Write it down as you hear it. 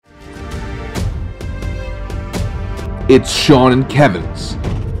It's Sean and Kevin's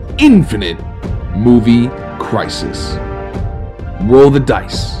Infinite Movie Crisis. Roll the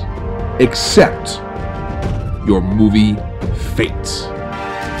dice. Accept your movie fate.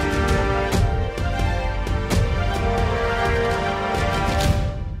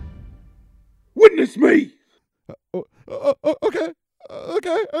 Witness me! Okay,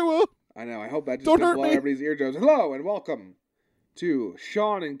 I will. I know, I hope that just Don't doesn't hurt blow me. everybody's eardrums. Hello and welcome to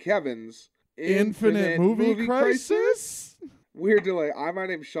Sean and Kevin's Infinite Movie Crisis? Weird delay. My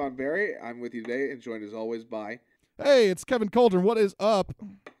name's Sean Barry. I'm with you today and joined as always by... Hey, it's Kevin Cauldron. What is up?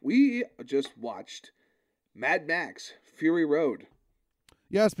 We just watched Mad Max Fury Road.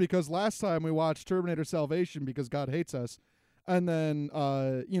 Yes, because last time we watched Terminator Salvation because God hates us. And then,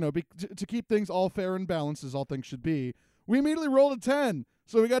 to keep things all fair and balanced as all things should be, we immediately rolled a 10.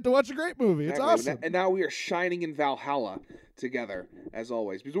 So we got to watch a great movie. It's Exactly. awesome. And now we are shining in Valhalla together, as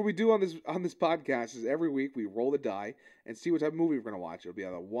always. Because what we do on this podcast is every week we roll the die and see what type of movie we're going to watch. It'll be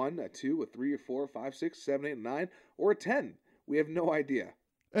either a 1, a 2, a 3, a 4, a 5, 6, 7, 8, 9, or a 10. We have no idea.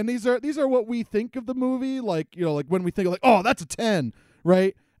 And these are what we think of the movie, like when we think like, oh, that's a 10,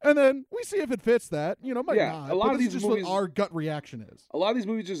 right? And then we see if it fits that. Might not. A lot but of this these is just movies, what our gut reaction is. A lot of these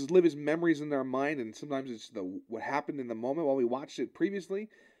movies just live as memories in their mind, and sometimes it's what happened in the moment while we watched it previously.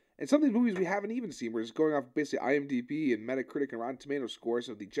 And some of these movies we haven't even seen. We're just going off basically IMDb and Metacritic and Rotten Tomato scores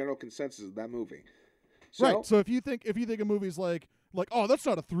of the general consensus of that movie. Right. So if you think a movie's like, oh, that's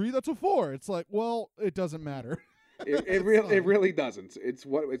not a 3, that's a 4. It's like, well, it doesn't matter. It really doesn't. It's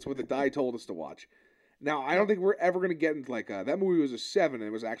what the die told us to watch. Now, I don't think we're ever going to get into that movie was a 7 and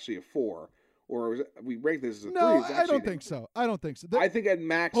it was actually a 4, or we ranked this as a 3. No, I don't think so. I think at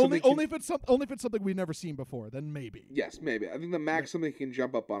max only if it's something we've never seen before, then maybe. Yes, maybe. I think the max something can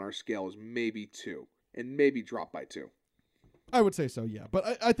jump up on our scale is maybe 2, and maybe drop by 2. I would say so, yeah.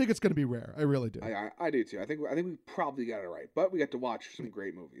 But I think it's going to be rare. I really do. I do too. I think we probably got it right, but we got to watch some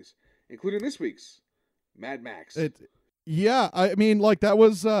great movies, including this week's Mad Max. Yeah, I mean, that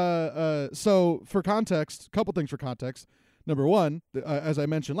was so for context, a couple things for context. Number one, as I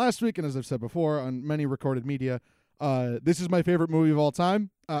mentioned last week, and as I've said before on many recorded media, this is my favorite movie of all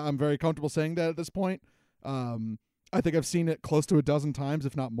time. I'm very comfortable saying that at this point. I think I've seen it close to a dozen times,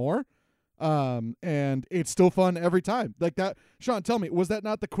 if not more. And it's still fun every time. Like that. Sean, tell me, was that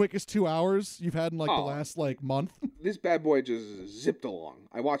not the quickest 2 hours you've had in the last month? This bad boy just zipped along.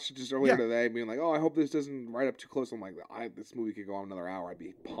 I watched it just earlier today, being like, "Oh, I hope this doesn't ride up too close." I'm like, "This movie could go on another hour. I'd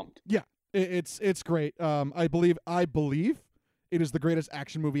be pumped." Yeah, it's great. I believe it is the greatest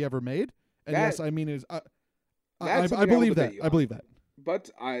action movie ever made. And yes, I mean, I believe that. I believe that. But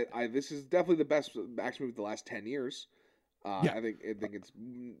this is definitely the best action movie of the last 10 years. Yeah. I think it's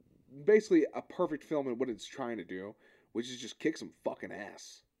basically a perfect film in what it's trying to do, which is just kick some fucking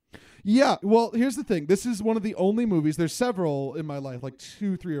ass. Yeah, well, here's the thing. This is one of the only movies, there's several in my life, like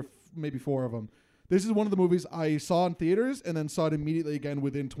 2, 3, or maybe 4 of them. This is one of the movies I saw in theaters and then saw it immediately again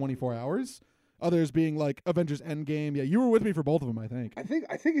within 24 hours. Others being like Avengers Endgame. Yeah, you were with me for both of them, I think. I think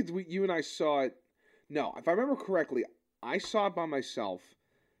it's you and I saw it. No, if I remember correctly, I saw it by myself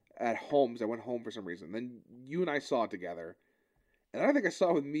at home because I went home for some reason. Then you and I saw it together. And I think I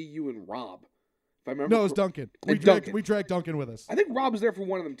saw it with me, you, and Rob. If I remember. No, it was Duncan. We dragged Duncan with us. I think Rob was there for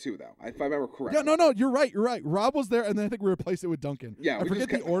one of them too, though. If I remember correctly. Yeah, no, you're right. Rob was there, and then I think we replaced it with Duncan. Yeah, I forget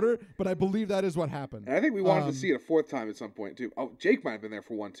the order, but I believe that is what happened. And I think we wanted to see it a 4th time at some point too. Oh, Jake might have been there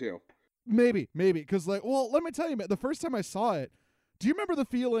for one too. Maybe, because let me tell you, man, the first time I saw it, do you remember the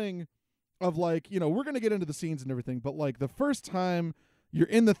feeling of we're gonna get into the scenes and everything, but the first time you're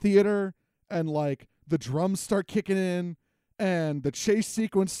in the theater and the drums start kicking in and the chase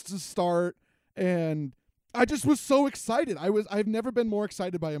sequence to start, and I just was so excited. I've never been more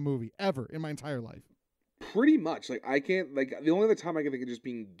excited by a movie ever in my entire life. Pretty much. I can't the only other time I can think of just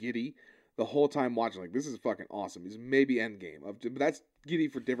being giddy the whole time watching this is fucking awesome is maybe Endgame. But that's giddy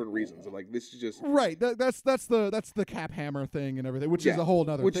for different reasons. This is just right. That's the Cap Hammer thing and everything, which is a whole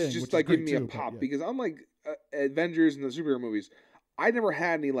other thing. Which is just giving me a pop because unlike Avengers and the superhero movies, I never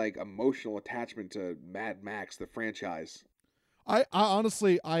had any emotional attachment to Mad Max the franchise. I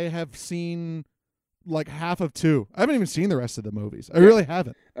honestly have seen half of 2. I haven't even seen the rest of the movies. I really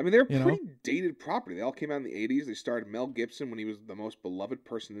haven't. I mean, they're pretty dated property. They all came out in the 80s. They starred Mel Gibson when he was the most beloved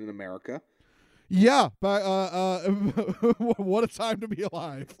person in America. Yeah, but what a time to be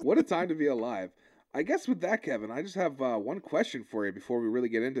alive. What a time to be alive. I guess with that, Kevin, I just have one question for you before we really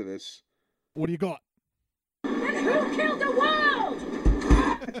get into this. What do you got? And who killed the world?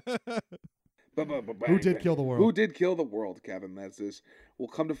 Who did kill the world? Who did kill the world, Kevin? That's this. We'll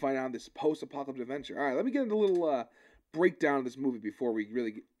come to find out in this post-apocalyptic adventure. All right, let me get into a little breakdown of this movie before we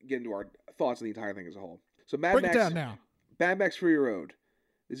really get into our thoughts on the entire thing as a whole. So Mad Break Max, it down now. Mad Max Fury Road.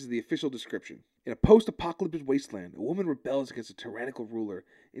 This is the official description. In a post-apocalyptic wasteland, a woman rebels against a tyrannical ruler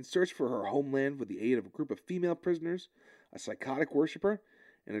in search for her homeland with the aid of a group of female prisoners, a psychotic worshiper,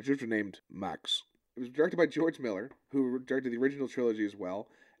 and a drifter named Max. It was directed by George Miller, who directed the original trilogy as well,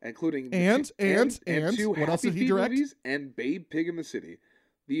 including And two what else Happy did he Feet direct? movies and Babe Pig in the City.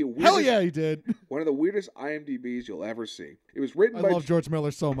 The weirdest, Hell yeah, he did. one of the weirdest IMDb's you'll ever see. It was written I by love George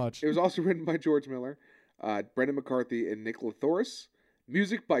Miller so much. It was also written by George Miller, Brendan McCarthy, and Nick Thoris.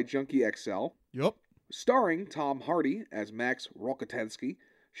 Music by Junkie XL. Yup. Starring Tom Hardy as Max Rokitansky,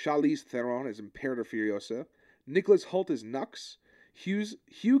 Charlize Theron as Imperator Furiosa, Nicholas Hoult as Nux,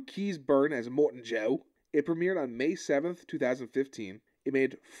 Hugh Keys Byrne as Morton Joe. It premiered on May 7th, 2015. It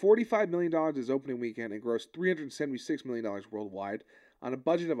made $45 million its opening weekend and grossed $376 million worldwide on a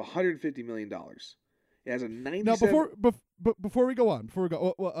budget of $150 million. It has a 97... Now, before we go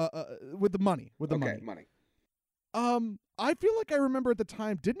with the money, money. I feel like I remember at the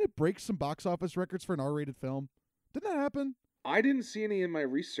time, didn't it break some box office records for an R-rated film? Didn't that happen? I didn't see any in my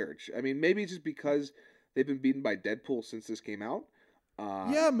research. I mean, maybe it's just because they've been beaten by Deadpool since this came out.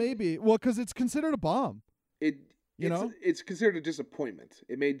 Yeah, maybe. Well, because it's considered a bomb. It's considered a disappointment.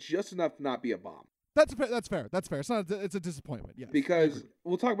 It made just enough to not be a bomb. That's fair. It's a disappointment. Yes. Because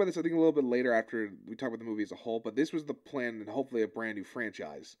we'll talk about this, I think, a little bit later after we talk about the movie as a whole. But this was the plan and hopefully a brand new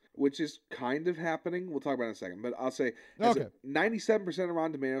franchise, which is kind of happening. We'll talk about it in a second. But I'll say, okay. 97% on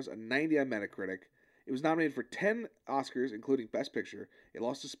Rotten Tomatoes, a 90 on Metacritic. It was nominated for 10 Oscars, including Best Picture. It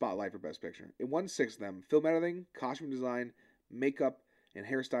lost to Spotlight for Best Picture. It won 6 of them: film editing, costume design, makeup and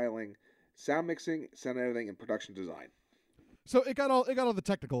hairstyling, sound mixing, sound editing, and production design. So it got all the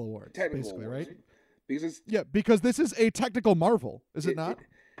technical awards, basically, awards. right? Because this is a technical marvel, is it not?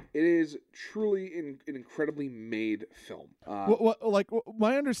 It is truly an incredibly made film.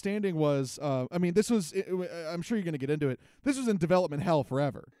 My understanding was, this was. I'm sure you're going to get into it. This was in development hell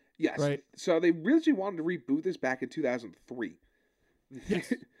forever. Yes. Right. So they really wanted to reboot this back in 2003.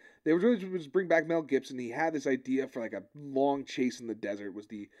 Yes. They were really just bring back Mel Gibson. He had this idea for like a long chase in the desert. Was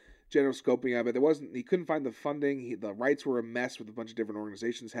the general scoping of it. He couldn't find the funding. The rights were a mess with a bunch of different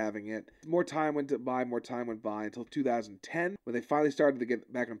organizations having it. More time went by until 2010 when they finally started to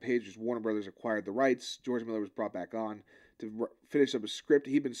get back on pages. Warner Brothers acquired the rights. George Miller was brought back on to finish up a script.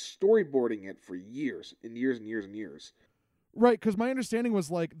 He'd been storyboarding it for years and years and years and years. Right, because my understanding was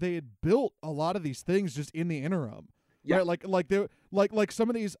like they had built a lot of these things just in the interim. Yeah. Right, like some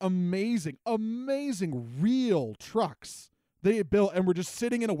of these amazing real trucks they had built and were just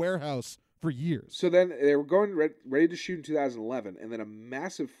sitting in a warehouse for years. So then they were going ready to shoot in 2011, and then a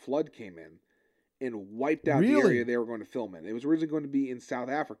massive flood came in and wiped out the area they were going to film in. It was originally going to be in South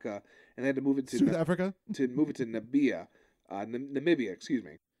Africa, and they had to move it to South Africa to move it to Namibia. Excuse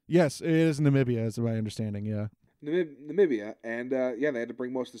me. Yes, it is Namibia, is my understanding. Yeah. Namibia, and they had to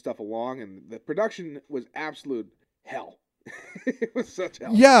bring most of the stuff along, and the production was absolute hell. It was such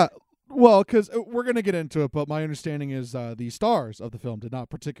hell. Yeah, well, because we're going to get into it, but my understanding is the stars of the film did not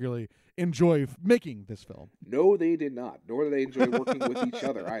particularly enjoy making this film. No, they did not, nor did they enjoy working with each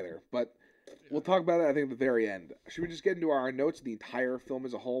other either, but we'll talk about that, I think, at the very end. Should we just get into our notes of the entire film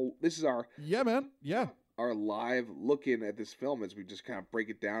as a whole? This is our our live look-in at this film as we just kind of break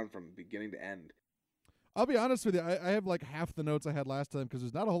it down from beginning to end. I'll be honest with you. I have like half the notes I had last time because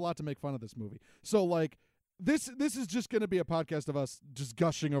there's not a whole lot to make fun of this movie. So like this is just going to be a podcast of us just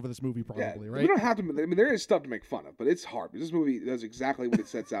gushing over this movie probably, right? We don't have to. I mean, there is stuff to make fun of, but it's hard. This movie does exactly what it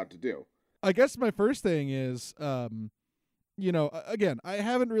sets out to do. I guess my first thing is, again, I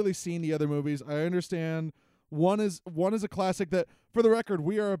haven't really seen the other movies. I understand one is a classic that, for the record,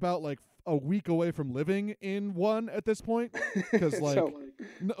 we are about like a week away from living in one at this point because like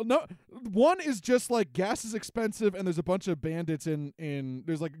no one is just like gas is expensive and there's a bunch of bandits in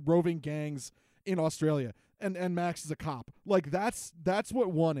there's like roving gangs in Australia and Max is a cop. Like that's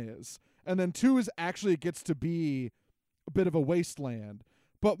what one is, and then two is actually it gets to be a bit of a wasteland.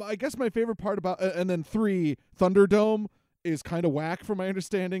 But I guess my favorite part about and then 3 Thunderdome is kind of whack from my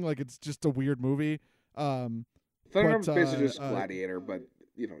understanding. Like it's just a weird movie. Thunderdome's basically just Gladiator, but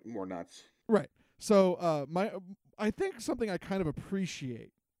more nuts. Right. So I think something I kind of appreciate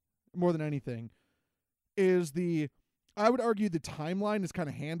more than anything is I would argue the timeline is kind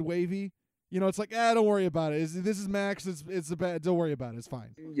of hand wavy. It's like, don't worry about it. This is Max. It's a bad. Don't worry about it. It's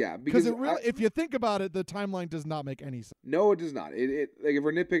fine. Yeah, because if you think about it, the timeline does not make any sense. No, it does not. It like if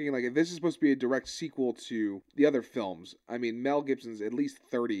we're nitpicking, like if this is supposed to be a direct sequel to the other films, I mean, Mel Gibson's at least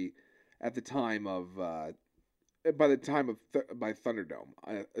 30 at the time of. By Thunderdome,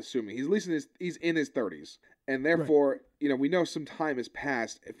 assuming he's at least he's in his 30s, and therefore, we know some time has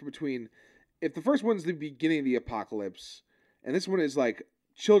passed between if the first one's the beginning of the apocalypse, and this one is like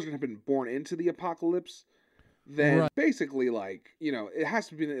children have been born into the apocalypse, then Right. basically like, it has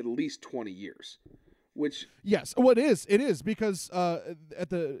to be at least 20 years, which Yes. Well, it is because at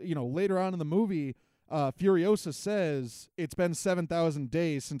the later on in the movie, Furiosa says it's been 7,000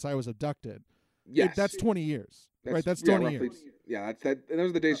 days since I was abducted. yes, That's 20 years, right? That's yeah, 20 roughly, years. yeah, that's that. And those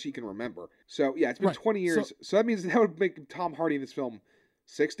are the days she can remember. So yeah, it's been Right. 20 years. So that means that would make Tom Hardy in this film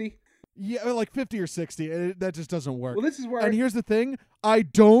 60. Yeah, like 50 or 60. And that just doesn't work. Well, this is where And here's the thing: I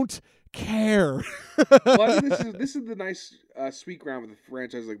don't care. well, I think this is the nice sweet ground with a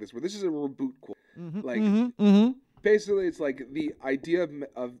franchise like this, where this is a reboot. Like basically, it's like the idea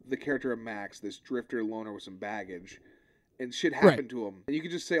of the character of Max, this drifter loner with some baggage, and shit happened Right. to him, and you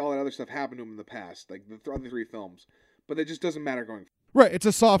could just say all that other stuff happened to him in the past, like the other three films, but it just doesn't matter going. Right, it's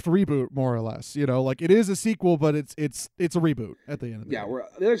a soft reboot, more or less. Like it is a sequel, but it's a reboot at the end of the Yeah, day. where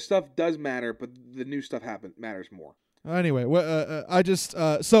the other stuff does matter, but the new stuff matters more. Anyway, I just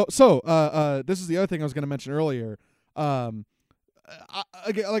this is the other thing I was going to mention earlier. Like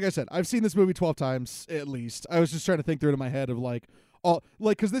I said, I've seen this movie 12 times at least. I was just trying to think through it in my head of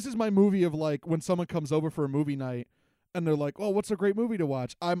because this is my movie of like when someone comes over for a movie night and they're like, "Oh, what's a great movie to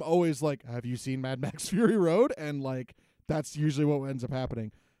watch?" I'm always like, "Have you seen Mad Max Fury Road?" And like that's usually what ends up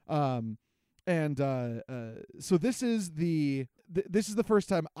happening. So this is this is the first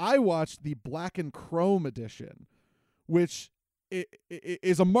time I watched the black and chrome edition, which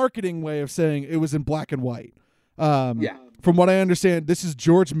is a marketing way of saying it was in black and white. Yeah. From what I understand, this is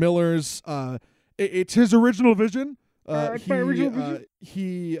George Miller's. It's his original vision. It's my original vision.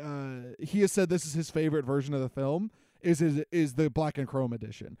 He has said this is his favorite version of the film. Is the black and chrome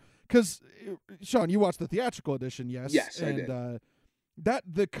edition? Because Sean, you watched the theatrical edition, yes? Yes, I and did. That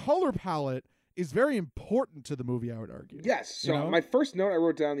the color palette is very important to the movie, I would argue. Yes. So my first note I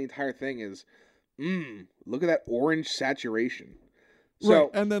wrote down the entire thing is, look at that orange saturation. So right.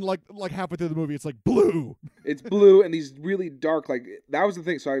 And then like halfway through the movie, it's like blue. It's blue and these really dark. Like that was the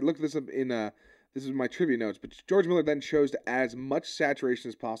thing. So I looked this up in this is my trivia notes. But George Miller then chose to add as much saturation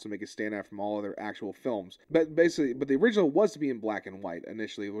as possible to make it stand out from all other actual films. But the original was to be in black and white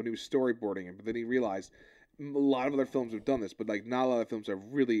initially when he was storyboarding it. But then he realized a lot of other films have done this, but like not a lot of films have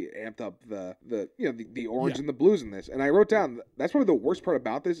really amped up the orange and the blues in this. And I wrote down that's probably the worst part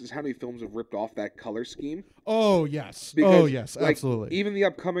about this is how many films have ripped off that color scheme. Oh yes, Because, like, absolutely. Even the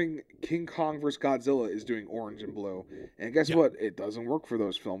upcoming King Kong vs. Godzilla is doing orange and blue, and guess what? It doesn't work for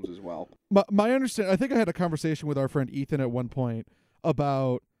those films as well. My understanding, I think I had a conversation with our friend Ethan at one point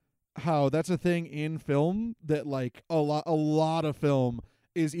about how that's a thing in film that like a lot of film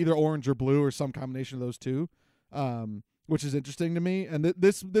is either orange or blue or some combination of those two, which is interesting to me. And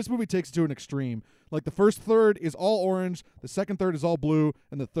this movie takes it to an extreme. Like the first third is all orange, the second third is all blue,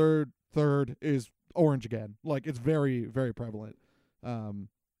 and the third is orange again. Like it's very, very prevalent.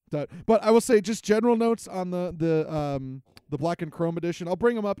 But I will say just general notes on the black and chrome edition. I'll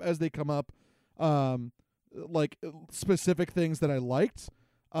bring them up as they come up. Like specific things that I liked.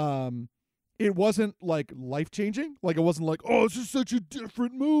 It wasn't like life-changing. Like it wasn't like, oh, this is such a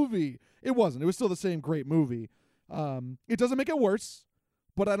different movie. It wasn't. It was still the same great movie. It doesn't make it worse,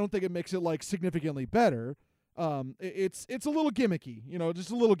 but I don't think it makes it like significantly better. It's a little gimmicky, just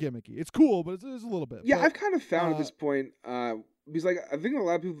a little gimmicky. It's cool, but it's a little bit. Yeah, but, I've kind of found at this point, because like I think a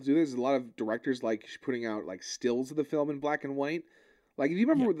lot of people do this. A lot of directors like putting out like stills of the film in black and white. Like if you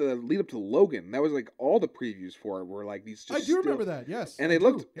remember the lead up to Logan, that was like all the previews for it were like these. Just I do remember that. Yes, and they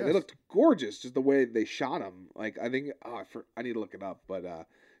looked gorgeous, just the way they shot them. Like I think I need to look it up, but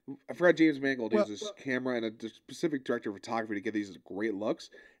I forgot James Mangold used this camera and a specific director of photography to get these great looks.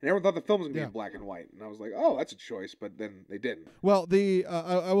 And everyone thought the film was gonna be in black and white, and I was like, oh, that's a choice, but then they didn't. Well,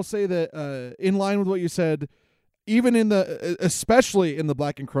 I will say that in line with what you said, even especially in the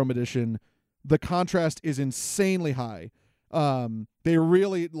black and chrome edition, the contrast is insanely high. They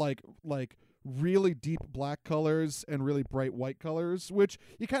really like really deep black colors and really bright white colors, which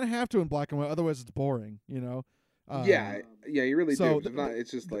you kind of have to in black and white, otherwise it's boring, Yeah, you really do. It's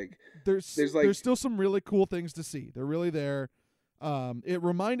just like there's still some really cool things to see. They're really there. It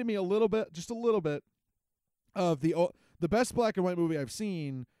reminded me just a little bit, of the best black and white movie I've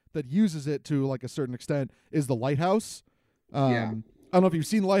seen that uses it to like a certain extent is The Lighthouse. I don't know if you've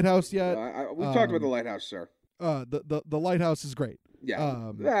seen Lighthouse yet. We've talked about The Lighthouse, sir. The Lighthouse is great.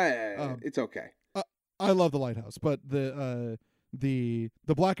 Yeah, it's okay. I love The Lighthouse, but the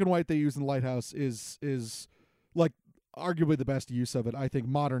black and white they use in The Lighthouse is like arguably the best use of it. I think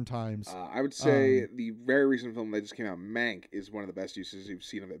modern times. I would say the very recent film that just came out, Mank, is one of the best uses you've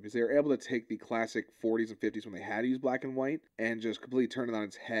seen of it because they were able to take the classic 40s and 50s when they had to use black and white and just completely turn it on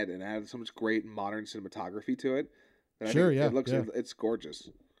its head and add so much great modern cinematography to it. That I think it looks, it's gorgeous.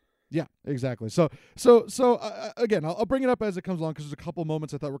 Yeah, exactly. So again, I'll bring it up as it comes along because there's a couple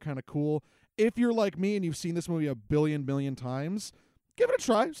moments I thought were kind of cool. If you're like me and you've seen this movie a billion times, give it a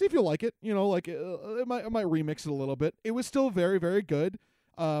try. See if you like it. You know, like it might remix it a little bit. It was still very, very good.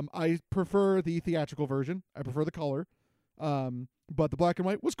 I prefer the theatrical version. I prefer the color. But the black and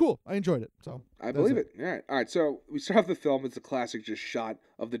white was cool. I enjoyed it. So I believe it. All right. So we start off the film. It's a classic just shot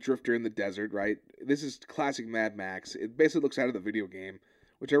of the drifter in the desert, right? This is classic Mad Max. It basically looks out of the video game,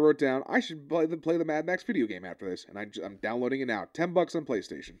 which I wrote down. I should play the Mad Max video game after this, and I'm downloading it now. $10 on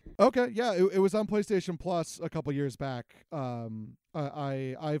PlayStation. Okay, yeah, it was on PlayStation Plus a couple years back.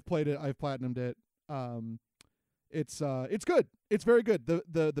 I've played it. I've platinumed it. It's good. It's very good.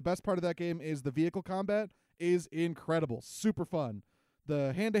 The best part of that game is the vehicle combat is incredible, super fun.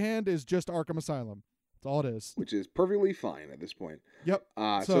 The hand-to-hand is just Arkham Asylum. That's all it is. Which is perfectly fine at this point. Yep.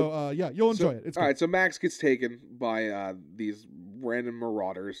 Yeah, you'll enjoy it. It's all right. So Max gets taken by these random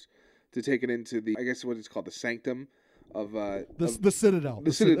marauders to take it into the, I guess what it's called, the sanctum of the Citadel.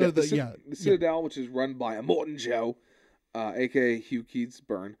 The Citadel, which is run by a Morton Joe, aka Hugh Keith's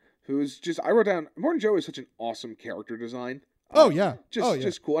Byrne, who is just, I wrote down, Morton Joe is such an awesome character design.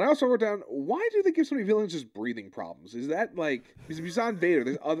 Just cool. And I also wrote down, why do they give so many villains just breathing problems? Is that like, because beyond Vader,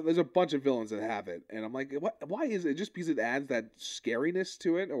 there's a bunch of villains that have it, and I'm like, why is it just because it adds that scariness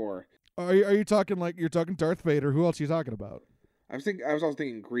to it, or are you talking like you're talking Darth Vader? Who else are you talking about? I was also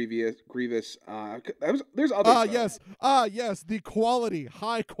thinking Grievous. There's others. Yes, the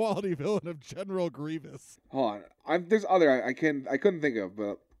high quality villain of General Grievous. Hold on, there's other I couldn't think of,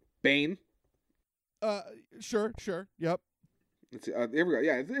 but Bane. Sure, yep. Let's see. There we go.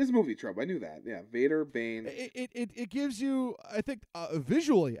 Yeah, it's a movie trope. I knew that. Yeah, Vader, Bane. It gives you, I think,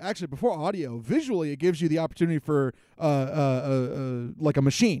 visually, actually, before audio, visually, it gives you the opportunity for like a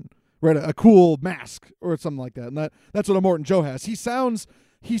machine, right? A cool mask or something like that. And that's what a Morton Joe has. He sounds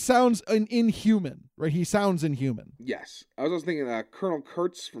inhuman, right? He sounds inhuman. Yes, I was also thinking Colonel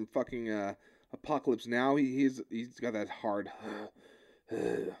Kurtz from fucking Apocalypse Now. He's got that hard.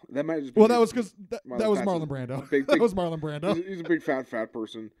 That might just be that was because that was Marlon Brando. That was Marlon Brando. He's a big fat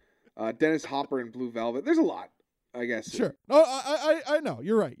person. Dennis Hopper in Blue Velvet. There's a lot, I guess. Sure. Oh, I know.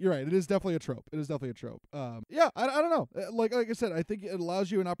 You're right. It is definitely a trope. Yeah. I don't know. Like I said, I think it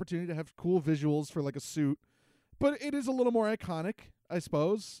allows you an opportunity to have cool visuals for like a suit, but it is a little more iconic, I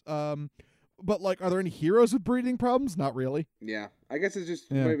suppose. But like, are there any heroes with breathing problems? Not really. Yeah. I guess it's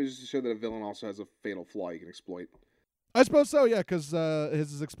just maybe just to show that a villain also has a fatal flaw you can exploit. I suppose so, yeah, because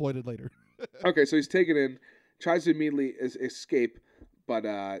his is exploited later. Okay, so he's taken in, tries to immediately escape, but,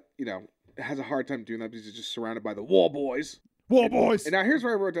 has a hard time doing that because he's just surrounded by the War Boys. And now here's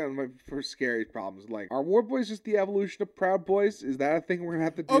where I wrote down my first scary problems. Like, are War Boys just the evolution of Proud Boys? Is that a thing we're going to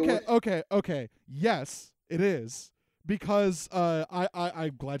have to deal with? Okay. Yes, it is. Because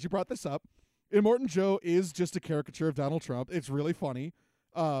I'm glad you brought this up. Immortan Joe is just a caricature of Donald Trump. It's really funny.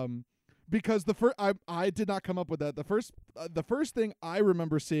 Because I did not come up with that. The first thing I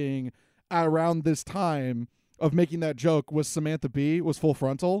remember seeing around this time of making that joke was Samantha Bee was Full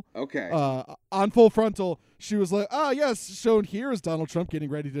Frontal. Okay. On Full Frontal, she was like, yes, shown here is Donald Trump getting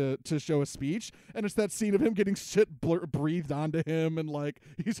ready to show a speech, and it's that scene of him getting shit breathed onto him, and like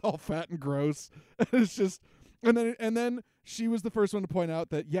he's all fat and gross. And it's just, and then she was the first one to point out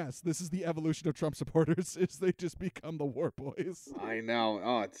that yes, this is the evolution of Trump supporters, is they just become the War Boys. I know.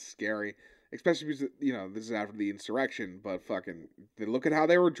 Oh, it's scary. Especially because, this is after the insurrection, but fucking, look at how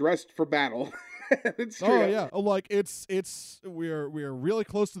they were dressed for battle. It's true. Oh, yeah. Like, we're really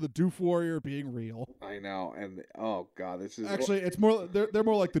close to the Doof Warrior being real. I know. And, oh, God, this is... Actually, it's more, they're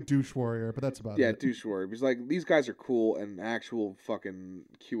more like the Douche Warrior, but that's about it. Yeah, Douche Warrior. Because, like, these guys are cool, and actual fucking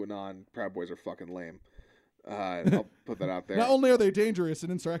QAnon Proud Boys are fucking lame. I'll put that out there. Not only are they dangerous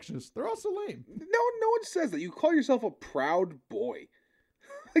and insurrectionists, they're also lame. No one says that. You call yourself a proud boy.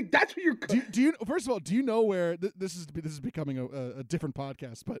 Like, that's what you're. Do you? First of all, do you know where this is becoming a different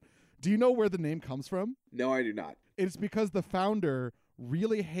podcast? But do you know where the name comes from? No, I do not. It's because the founder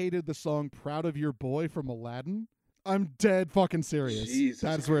really hated the song "Proud of Your Boy" from Aladdin. I'm dead fucking serious. Jesus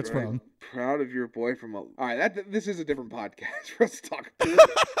That's where it's from. Proud of your boy from all right. This is a different podcast for us to talk about.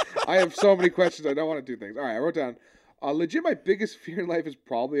 I have so many questions. I don't want to do things. All right, I wrote down. Legit, my biggest fear in life is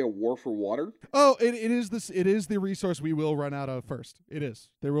probably a war for water. Oh, it is this. It is the resource we will run out of first. It is.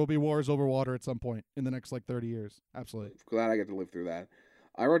 There will be wars over water at some point in the next 30 years. Absolutely. Glad I get to live through that.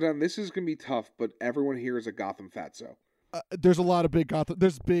 I wrote down, this is going to be tough, but everyone here is a Gotham fatso. There's a lot of big Gotham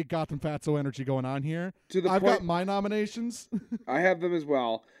Fatso energy going on here. I've got my nominations. I have them as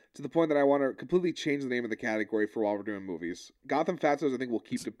well. To the point that I want to completely change the name of the category for while we're doing movies. Gotham Fatsos, I think we'll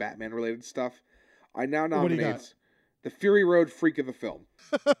keep to Batman related stuff. I now nominate the Fury Road Freak of the Film.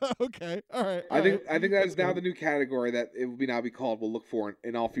 Okay, all right. I think that is now the new category that it will now be called. We'll look for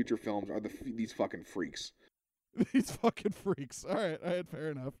in all future films are these fucking freaks. These fucking freaks. All right,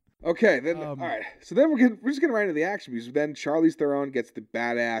 fair enough. Okay, then all right. So then we're just getting right into the action movies. Then Charlize Theron gets the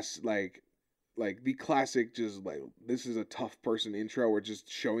badass like the classic, just like this is a tough person intro. We're just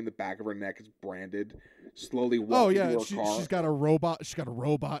showing the back of her neck is branded, slowly walking to her car. She's got a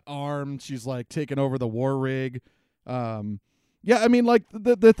robot arm. She's like taking over the war rig. Yeah, I mean, like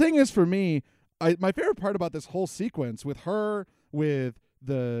the thing is for me, my favorite part about this whole sequence with her, with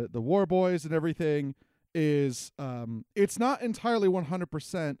the war boys and everything is it's not entirely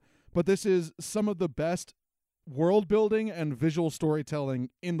 100%, but this is some of the best world building and visual storytelling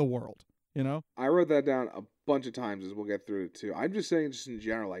in the world. You know, I wrote that down a bunch of times as we'll get through it too. I'm just saying, just in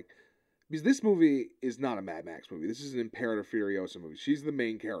general, like, because this movie is not a Mad Max movie. This is an Imperator Furiosa movie. She's the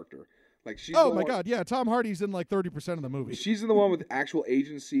main character. Like, she's God, yeah, Tom Hardy's in like 30% of the movie. She's the one with actual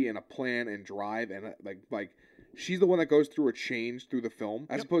agency and a plan and drive, and like she's the one that goes through a change through the film,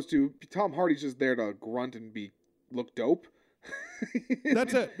 as opposed to Tom Hardy's just there to grunt and look dope.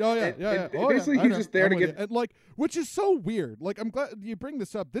 That's it. Oh yeah, yeah. Basically, he's just there to get and, like, which is so weird. Like, I'm glad you bring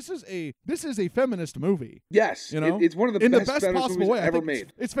this up. This is a feminist movie. Yes, you know, it's one of the best possible way ever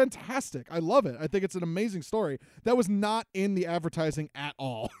made. It's fantastic. I love it. I think it's an amazing story that was not in the advertising at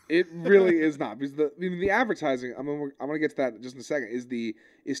all. It really is not, because the advertising. I'm gonna get to that just in a second.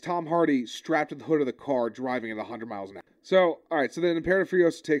 Is Tom Hardy strapped to the hood of the car driving at 100 miles an hour. So, all right, so then Imperator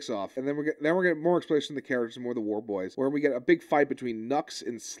Furiosa takes off, and then we're getting more explanation of the characters and more of the war boys, where we get a big fight between Nux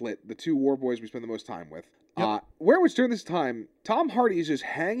and Slit, the two war boys we spend the most time with. Yep. Which during this time, Tom Hardy is just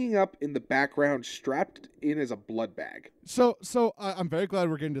hanging up in the background, strapped in as a blood bag. So I'm very glad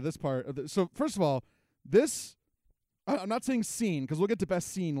we're getting to this part. So first of all, I'm not saying scene, because we'll get to best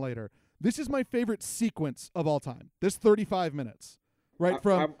scene later. This is my favorite sequence of all time. This 35 minutes. Right,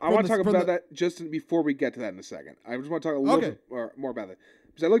 I want to talk about that just before we get to that in a second. I just want to talk a little bit more about that.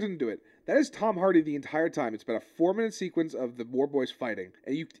 Because I looked into it. That is Tom Hardy the entire time. It's about a 4-minute sequence of the war boys fighting.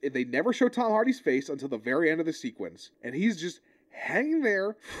 And they never show Tom Hardy's face until the very end of the sequence. And he's just hanging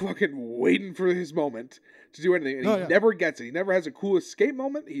there, fucking waiting for his moment to do anything. And he never gets it. He never has a cool escape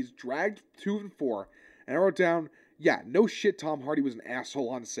moment. He's dragged 2 and 4. And I wrote down, yeah, no shit, Tom Hardy was an asshole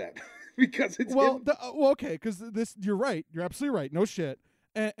on set. Because it's okay, because this, you're right, you're absolutely right, no shit,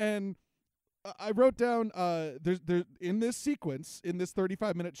 and I wrote down there's in this sequence, in this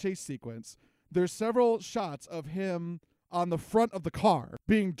 35-minute chase sequence, there's several shots of him on the front of the car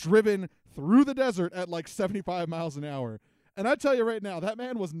being driven through the desert at like 75 miles an hour. And I tell you right now, that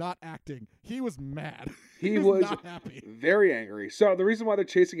man was not acting. He was mad. He was not happy. Very angry. So the reason why they're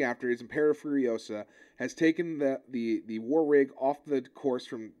chasing after is Imperator Furiosa has taken the war rig off the course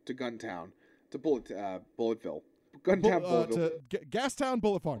to Guntown, to Bulletville. Guntown, to Gastown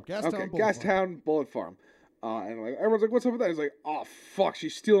Bullet Farm. Gastown Bullet Farm. And like, everyone's like, what's up with that? He's like, oh, fuck,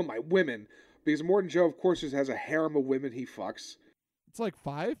 she's stealing my women. Because Morton Joe, of course, just has a harem of women he fucks. It's like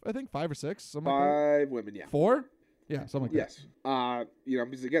 5, I think, 5 or 6. Something 5 like that. women, yeah. 4? Yeah, something like that. Yes.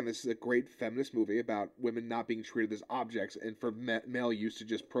 Because again, this is a great feminist movie about women not being treated as objects and for male use to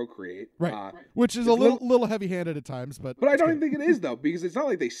just procreate. Right. Which is a little heavy-handed at times, but I don't even think it is, though, because it's not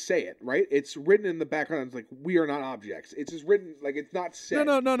like they say it, right? It's written in the background. It's like, we are not objects. It's just written, like, it's not said.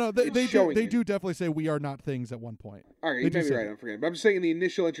 No. They do definitely say we are not things at one point. All right, you may be right. I'm forgetting. But I'm just saying in the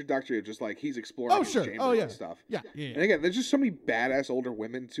initial introductory of just, like, he's exploring his chamber and stuff. Yeah. And again, there's just so many badass older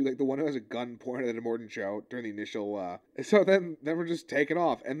women, too. Like, the one who has a gun pointed at Morton Joe during the initial... So then we're just taking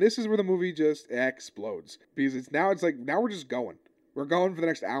off. And this is where the movie just explodes. Because now we're just going. We're going for the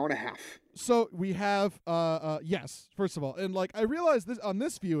next hour and a half. So we have, yes, first of all. And, like, I realized this on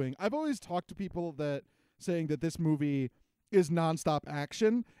this viewing, I've always talked to people saying that this movie is nonstop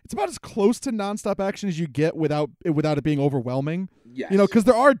action. It's about as close to nonstop action as you get without it being overwhelming. Yes. You know, because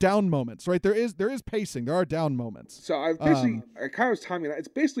there are down moments, right? There is pacing. There are down moments. So I kind of was timing that. It's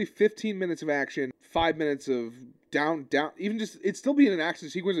basically 15 minutes of action, 5 minutes of down, even just, it's still being an action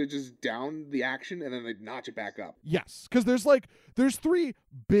sequence, it's just down the action, and then they notch it back up. Yes, because there's 3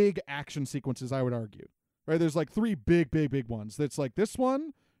 big action sequences, I would argue, right? There's like 3 big ones. That's like this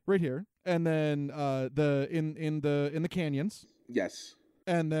one right here, and then in the canyons. Yes.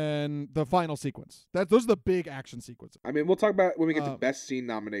 And then the final sequence. Those are the big action sequences. I mean, we'll talk about when we get to best scene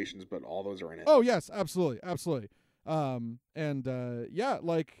nominations, but all those are in it. Oh yes, absolutely. Yeah,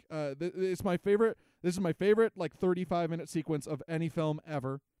 like it's my favorite. This is my favorite like 35-minute sequence of any film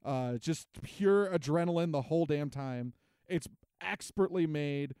ever. Just pure adrenaline the whole damn time. It's expertly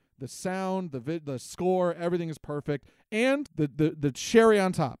made. The sound, the score, everything is perfect. And the cherry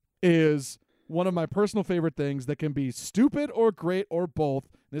on top is one of my personal favorite things that can be stupid or great or both.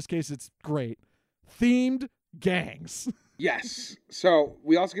 In this case, it's great. Themed gangs. Yes. So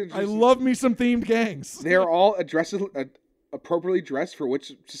we also get I love me some themed gangs. They're all appropriately dressed for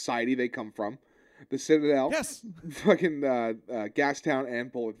which society they come from. The Citadel. Yes. Fucking Gastown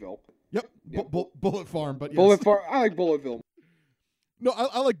and Bulletville. Yep. Bullet Farm, but yes. Bullet Farm. I like Bulletville. No,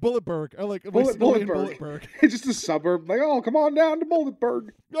 I like Bulletburg. I like Bulletburg. It's just a suburb. Like, oh, come on down to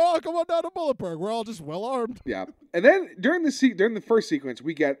Bulletburg. Oh, come on down to Bulletburg. We're all just well armed. Yeah. And then during the first sequence,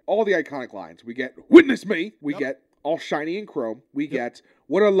 we get all the iconic lines. We get "Witness me." We get all shiny and chrome. We get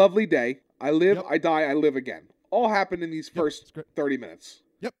 "What a lovely day." I live, I die, I live again. All happened in these first 30 minutes.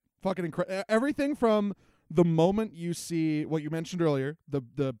 Yep. Fucking incredible. Everything from the moment you see what you mentioned earlier,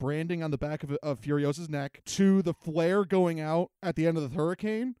 the branding on the back of Furiosa's neck, to the flare going out at the end of the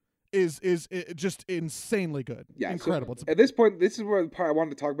hurricane is just insanely good. Yeah, incredible. So at this point, this is where the part I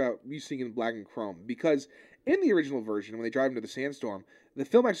wanted to talk about you seeing in black and chrome, because in the original version, when they drive into the sandstorm, the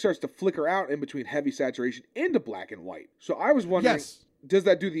film actually starts to flicker out in between heavy saturation into black and white. So I was wondering, does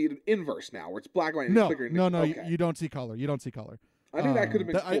that do the inverse now, where it's black and white and it's flickering? No, okay. You don't see color. You don't see color. I think that could have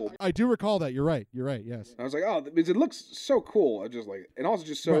been cool. I do recall that. You're right. Yes. I was like, oh, because it looks so cool. I just like, and also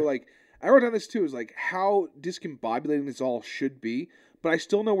just so like, I wrote down this too, is like how discombobulating this all should be, but I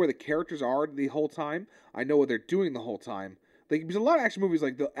still know where the characters are the whole time. I know what they're doing the whole time. Like, because a lot of action movies,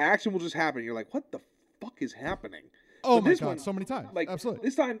 like the action will just happen. You're like, what the fuck is happening? Oh my god, so many times. Like, absolutely.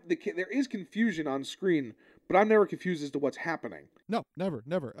 This time there is confusion on screen, but I'm never confused as to what's happening. No, never.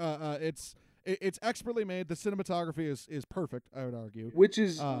 It's expertly made. The cinematography is perfect, I would argue. Which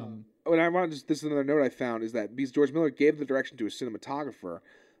is, when I want this is another note I found, is that because George Miller gave the direction to a cinematographer,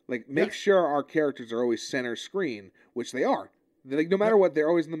 like, make sure our characters are always center screen, which they are. Like, no matter what, they're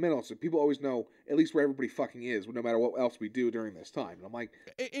always in the middle, so people always know at least where everybody fucking is, no matter what else we do during this time. And I'm like,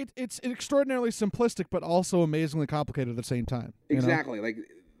 it's extraordinarily simplistic, but also amazingly complicated at the same time. Exactly. Like,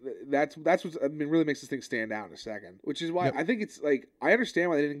 that's what really makes this thing stand out in a second. Which is why I think it's like, I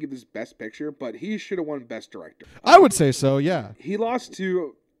understand why they didn't give this Best Picture, but he should have won Best Director. I would say so. Yeah. He lost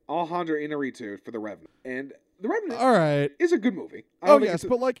to Alejandro Inarritu for The Revenant, and The Revenant, all right, is a good movie.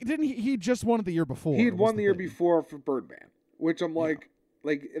 But like, didn't he just won it the year before? He had won the year before for Birdman, which I'm like,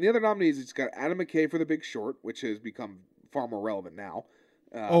 and the other nominees, it's got Adam McKay for The Big Short, which has become far more relevant now.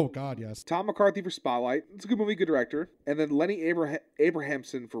 Oh God, yes. Tom McCarthy for Spotlight. It's a good movie, good director. And then Lenny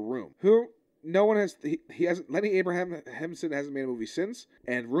Abrahamson for Room, who no one has. He hasn't. Lenny Abrahamson hasn't made a movie since,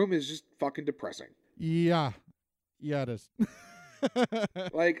 and Room is just fucking depressing. Yeah, it is.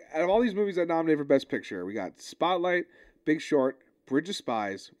 Like, out of all these movies that nominated for Best Picture, we got Spotlight, Big Short, Bridge of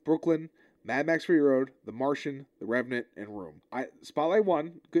Spies, Brooklyn, Mad Max Fury Road, The Martian, The Revenant, and Room. Spotlight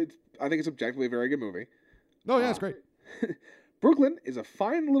won. Good. I think it's objectively a very good movie. Oh yeah, it's great. Brooklyn is a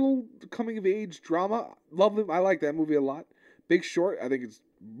fine little coming-of-age drama. Lovely. I like that movie a lot. Big Short, I think it's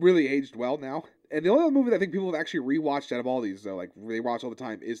really aged well now. And the only other movie that I think people have actually rewatched out of all these, though, like they watch all the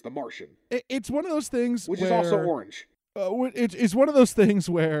time, is The Martian. It's one of those things which is also orange. It's one of those things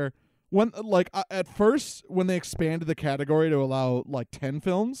where at first when they expanded the category to allow like 10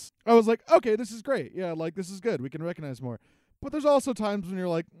 films, I was like, okay, this is great. Yeah, like this is good. We can recognize more. But there's also times when you're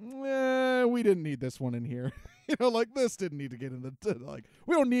like, we didn't need this one in here. Like this didn't need to get in the like.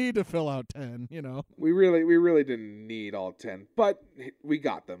 We don't need to fill out 10. We really didn't need all 10, but we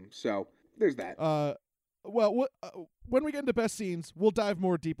got them. So there's that. Well, when we get into best scenes, we'll dive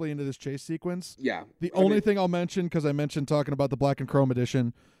more deeply into this chase sequence. Yeah. The only thing I'll mention, because I mentioned talking about the black and chrome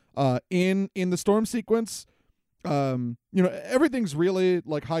edition, in the storm sequence, everything's really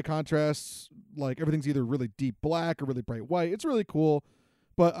like high contrasts. Like everything's either really deep black or really bright white. It's really cool.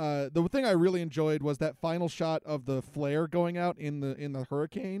 But the thing I really enjoyed was that final shot of the flare going out in the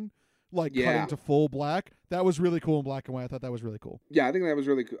hurricane, like cutting to full black. That was really cool in black and white. I thought that was really cool. Yeah, I think that was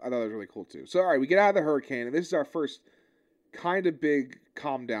really cool. I thought that was really cool too. So all right, we get out of the hurricane, and this is our first kind of big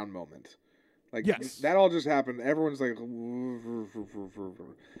calm down moment. Like, that all just happened. Everyone's like,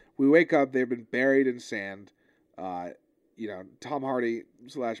 we wake up. They've been buried in sand. Tom Hardy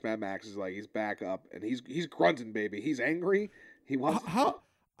 / Mad Max is like, he's back up, and he's grunting, baby. He's angry. He wants.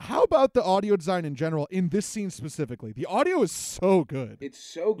 How about the audio design in general in this scene specifically? The audio is so good. It's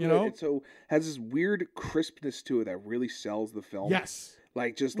so good. It has this weird crispness to it that really sells the film. Yes.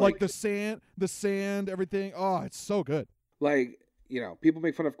 Like just like the sand, everything. Oh, it's so good. Like, people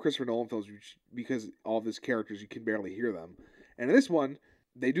make fun of Christopher Nolan films because all of his characters, you can barely hear them. And in this one,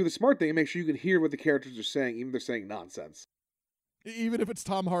 they do the smart thing and make sure you can hear what the characters are saying, even if they're saying nonsense. Even if it's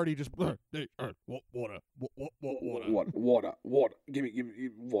Tom Hardy, just water. Water. Give me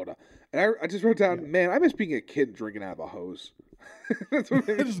water. And I just wrote down, man, I miss being a kid drinking out of a hose. That's what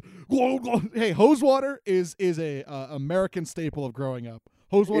I mean. Hey, hose water is a American staple of growing up.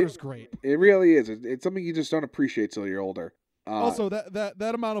 Hose water's great. It really is. It's something you just don't appreciate till you're older. Also,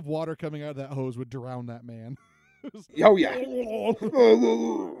 that amount of water coming out of that hose would drown that man. Oh yeah.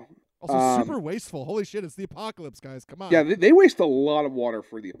 Also, super wasteful. Holy shit! It's the apocalypse, guys. Come on. Yeah, they waste a lot of water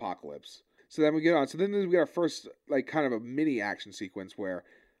for the apocalypse. So then we get on. So then we get our first kind of a mini action sequence where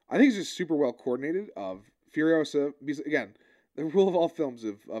I think it's just super well coordinated. Of Furiosa, because again, the rule of all films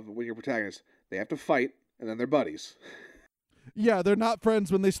of when you're protagonists, they have to fight and then they're buddies. Yeah, they're not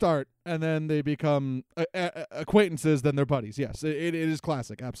friends when they start, and then they become acquaintances. Then they're buddies. Yes, it is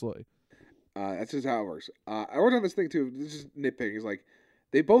classic. Absolutely. That's just how it works. I wrote on this thing too. This is nitpicking. It's like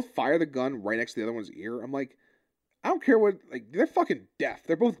they both fire the gun right next to the other one's ear. I'm like, I don't care what. They're fucking deaf.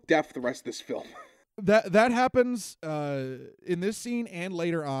 They're both deaf the rest of this film. That happens in this scene and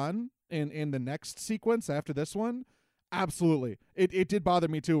later on in the next sequence after this one. Absolutely. It did bother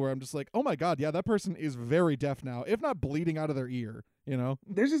me too, where I'm just like, oh my God, yeah, that person is very deaf now, if not bleeding out of their ear,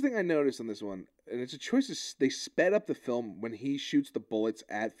 There's this thing I noticed on this one, and it's a choice. They sped up the film when he shoots the bullets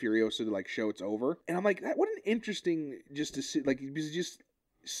at Furiosa to show it's over. And I'm like, what an interesting, just to see, because just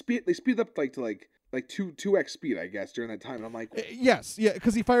speed, they speed up to 2x speed, I guess, during that time. And I'm like, yes, yeah,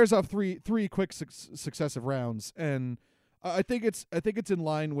 because he fires off three quick successive rounds, and I think it's in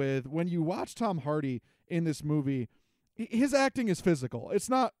line with when you watch Tom Hardy in this movie. His acting is physical. It's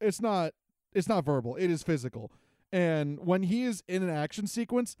not verbal. It is physical. And when he is in an action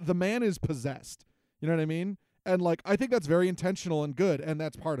sequence, the man is possessed. You know what I mean? And I think that's very intentional and good, and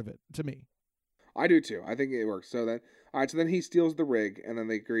that's part of it to me. I do too. I think it works. So then he steals the rig, and then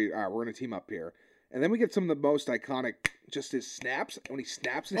they agree, all right, we're gonna team up here. And then we get some of the most iconic, just his snaps when he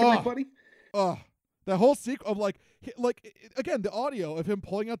snaps at everybody. That whole sequence of again, the audio of him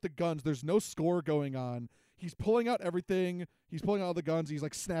pulling out the guns. There's no score going on. He's pulling out everything. He's pulling out all the guns. He's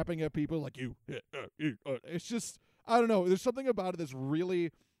snapping at people you. It's just, I don't know. There's something about it that's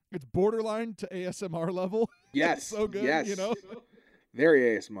really, it's borderline to ASMR level. Yes. It's so good, yes.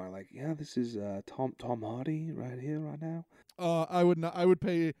 Very ASMR. Yeah, this is Tom Hardy right here, right now. I would not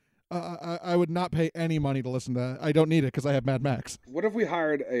pay any money to listen to that. I don't need it because I have Mad Max. What if we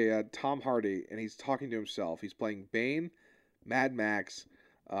hired a Tom Hardy and he's talking to himself? He's playing Bane, Mad Max,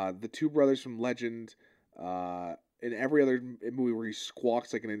 the two brothers from Legend, in every other movie where he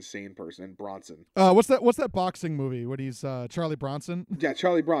squawks like an insane person, and Bronson. What's that boxing movie when he's Charlie Bronson? Yeah,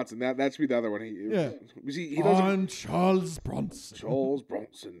 Charlie Bronson. That should be the other one. He does Charles Bronson. Charles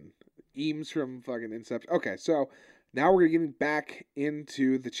Bronson. Eames from fucking Inception. Okay, so now we're getting back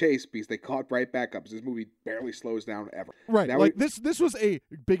into the chase because they caught right back up. This movie barely slows down ever. Right, now this was a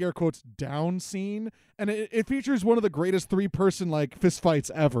big air quotes down scene, and it features one of the greatest 3-person fist fights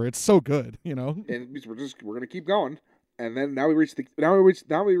ever. It's so good, And we're gonna keep going, and then now we reach the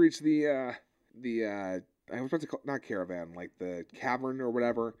I was about to call not caravan, the cavern or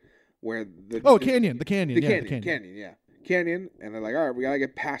whatever, where the canyon, canyon, and they're like, all right, we gotta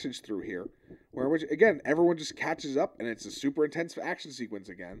get passage through here. Which again, everyone just catches up, and it's a super intense action sequence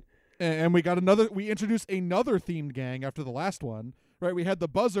again. And we introduced another themed gang after the last one, right? We had the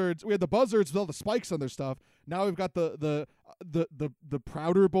buzzards with all the spikes on their stuff. Now we've got the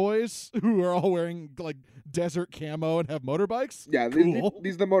Prouder Boys who are all wearing desert camo and have motorbikes. Yeah, cool.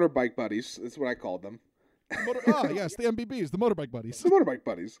 These are the motorbike buddies. That's what I called them. Yes, the MBBs, the motorbike buddies. The motorbike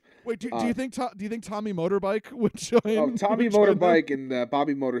buddies. Wait, do you think Tommy Motorbike would join? Oh, Tommy Motorbike and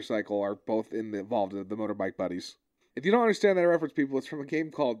Bobby Motorcycle are both involved in the motorbike buddies. If you don't understand that reference, people, it's from a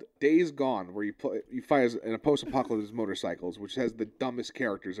game called Days Gone, where you fight in a post-apocalypse motorcycles, which has the dumbest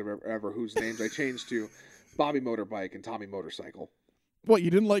characters ever whose names I changed to Bobby Motorbike and Tommy Motorcycle. What, you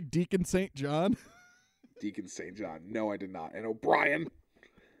didn't like Deacon St. John? Deacon St. John. No, I did not. And O'Brien.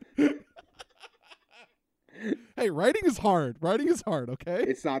 Hey, writing is hard. Okay?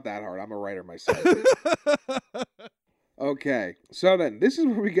 It's not that hard. I'm a writer myself. Okay. So then, this is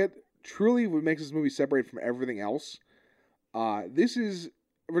where we get truly what makes this movie separate from everything else. We'll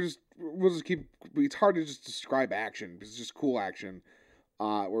just keep, it's hard to just describe action because it's just cool action.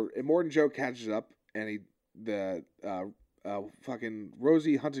 Where Immortan Joe catches up, and fucking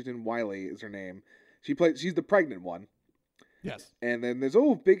Rosie Huntington Wiley is her name. She's the pregnant one. Yes. And then there's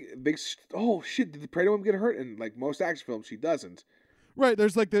big, oh shit, did the pregnant woman get hurt? And most action films, she doesn't. Right,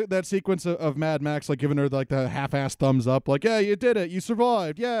 there's like that sequence of Mad Max like giving her like the half-assed thumbs up, like, yeah, you did it, you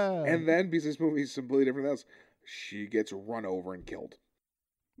survived, yeah. And then, because this movie is completely different than else, she gets run over and killed.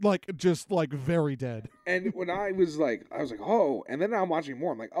 Like, just like very dead. And when I was like, oh, and then I'm watching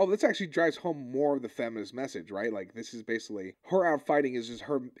more. I'm like, oh, this actually drives home more of the feminist message, right? Like, this is basically her out fighting is just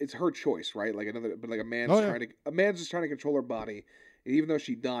it's her choice, right? Like but like a man's just trying to control her body. And even though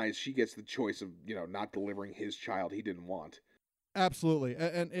she dies, she gets the choice of, not delivering his child he didn't want. Absolutely,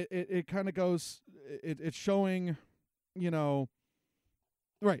 and it kind of goes. It's showing,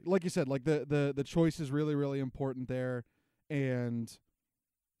 right, like you said, like the choice is really, really important there, and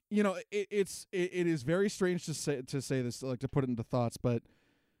it is very strange to say this, like to put it into thoughts, but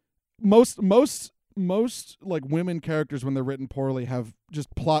most like women characters when they're written poorly have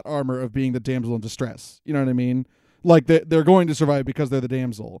just plot armor of being the damsel in distress. You know what I mean? Like they're going to survive because they're the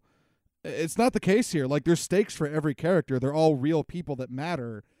damsel. It's not the case here. Like, there's stakes for every character. They're all real people that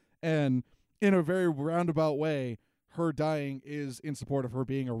matter. And in a very roundabout way, her dying is in support of her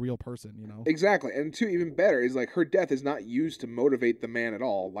being a real person, Exactly. And two, even better, is like her death is not used to motivate the man at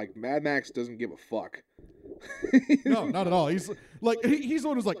all. Like, Mad Max doesn't give a fuck. No, not at all. He's like, he's the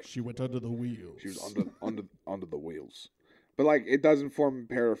one who's like, she went under the wheels. She was under the wheels. But, like, it doesn't form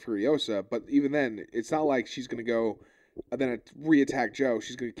Imperator Furiosa. But even then, it's not like she's going to go and then re-attack Joe.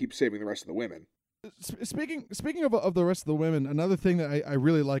 She's going to keep saving the rest of the women. Speaking of the rest of the women, another thing that I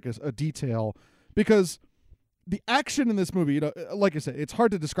really like is a detail, because the action in this movie, like I said, it's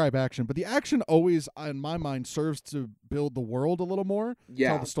hard to describe action, but the action always, in my mind, serves to build the world a little more,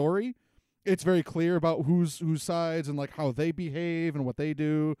 tell the story. It's very clear about whose sides and like how they behave and what they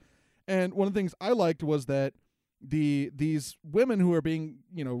do. And one of the things I liked was that these women who are being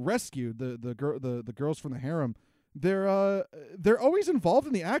rescued, the girls from the harem, they're always involved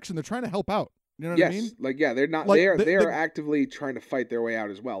in the action. They're trying to help out. You know what I mean? Like, yeah, they're not. Like, they are actively trying to fight their way out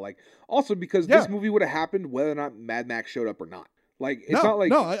as well. Like, also because this movie would have happened whether or not Mad Max showed up or not. Like, it's not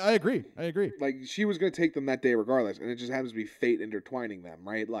like I agree. Like, she was going to take them that day regardless, and it just happens to be fate intertwining them,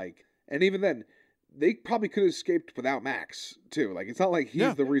 right? Like, and even then, they probably could have escaped without Max too. Like, it's not like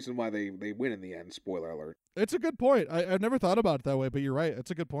he's the reason why they win in the end. Spoiler alert. It's a good point. I've never thought about it that way, but you're right.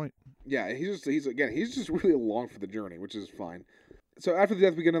 It's a good point. Yeah, he's just really along for the journey, which is fine. So after the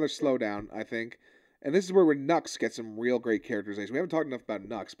death, we get another slowdown, I think. And this is where Nux gets some real great characterization. We haven't talked enough about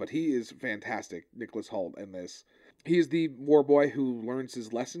Nux, but he is fantastic, Nicholas Hoult, in this. He is the war boy who learns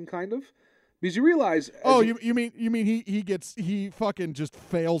his lesson, kind of. Because you realize... you mean he fucking just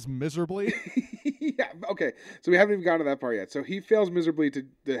fails miserably? Yeah, okay. So we haven't even gotten to that part yet. So he fails miserably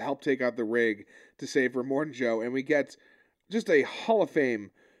to help take out the rig to save Ramon and Joe, and we get just a Hall of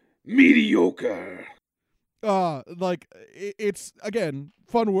Fame mediocre. Like, it's, again,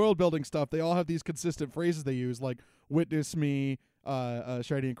 fun world building stuff. They all have these consistent phrases they use, like witness me,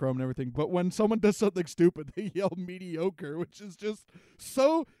 Shiny and Chrome and everything. But when someone does something stupid, they yell mediocre, which is just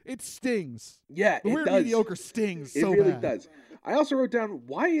so, it stings. Yeah, the word mediocre stings so bad. It really does. I also wrote down,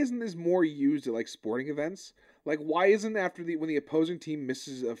 why isn't this more used at like sporting events? Like, why isn't when the opposing team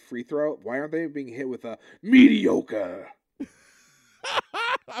misses a free throw, why aren't they being hit with a mediocre?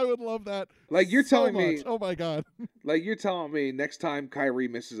 I would love that. Like, you're telling me, oh my god. Like, you're telling me next time Kyrie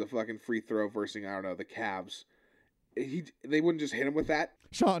misses a fucking free throw versus, I don't know, the Cavs, they wouldn't just hit him with that?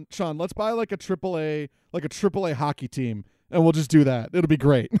 Sean, let's buy like a AAA hockey team, and we'll just do that. It'll be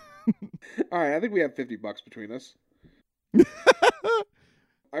great. All right, I think we have $50 between us.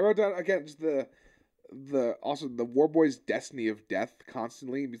 I wrote down again just the war boys' destiny of death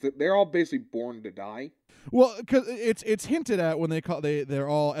constantly, because they're all basically born to die. Well, because it's hinted at when they're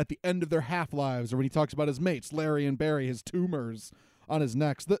all at the end of their half lives, or when he talks about his mates, Larry and Barry, his tumors on his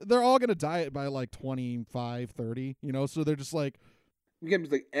necks. They're all gonna die by like 25, 30. So they're just like, again,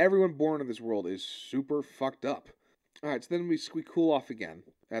 it's like everyone born in this world is super fucked up. All right, so then we cool off again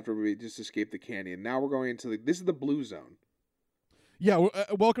after we just escaped the canyon. Now we're going into this is the blue zone. Yeah,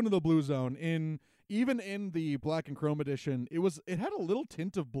 welcome to the blue zone. Even in the black and chrome edition, it had a little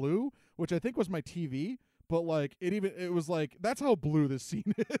tint of blue, which I think was my TV. But like it was like, that's how blue this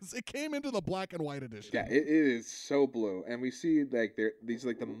scene is. It came into the black and white edition. Yeah, it is so blue, and we see like these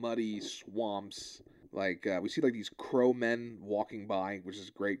like the muddy swamps. Like we see like these crow men walking by, which is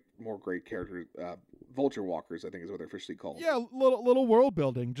great. More great characters. Vulture walkers, I think is what they're officially called. Yeah, little world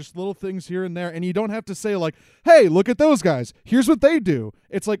building, just little things here and there, and you don't have to say like, "Hey, look at those guys. Here's what they do."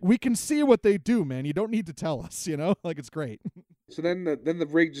 It's like, we can see what they do, man. You don't need to tell us, Like, it's great. So then the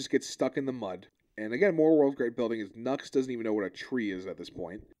rig just gets stuck in the mud, and again, more world great building is Nux doesn't even know what a tree is at this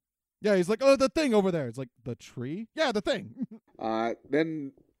point. Yeah, he's like, "Oh, the thing over there." It's like, the tree? Yeah, the thing.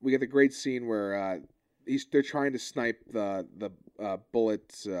 Then we get the great scene where they're trying to snipe the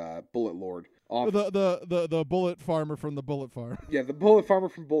bullet lord off. The bullet farmer from the bullet farm. Yeah, the bullet farmer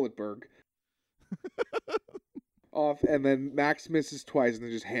from Bulletburg. Off, and then Max misses twice and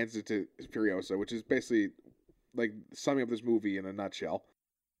then just hands it to Furiosa, which is basically like summing up this movie in a nutshell.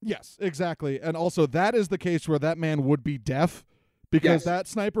 Yes, exactly. And also, that is the case where that man would be deaf because Yes. that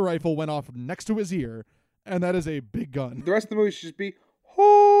sniper rifle went off next to his ear, and that is a big gun. The rest of the movie should just be,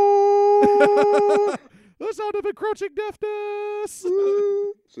 oh! The sound of encroaching deafness.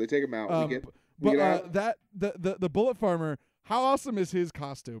 So they take him out. We but get out. that the bullet farmer, how awesome is his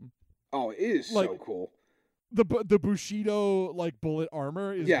costume? Oh, it is like, so cool. The Bushido like bullet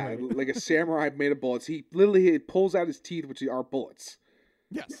armor is great. Like a samurai made of bullets. He literally pulls out his teeth, which are bullets.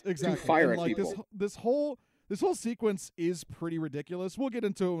 Yes, exactly. fire and at like people. this whole sequence is pretty ridiculous. We'll get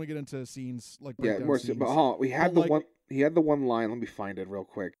into it when we get into scenes like Yeah, breakdown more. scenes. But hold on, we had But, like- He had the one line. Let me find it real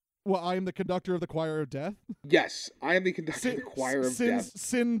quick. Well, I am the conductor of the choir of death. Yes, I am the conductor of the choir of death.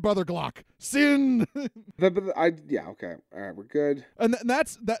 Sin, brother Glock. Sin. Yeah, okay, all right, we're good. And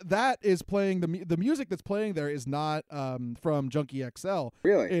that is playing the music that's playing there is not from Junkie XL.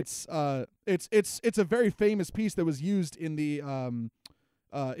 Really? It's a very famous piece that was used in the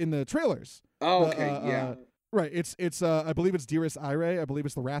trailers. Oh, okay, yeah. Right. It's I believe it's Dearest Ire. I believe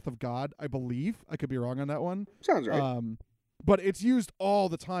it's The Wrath of God. I believe. I could be wrong on that one. Sounds right. But it's used all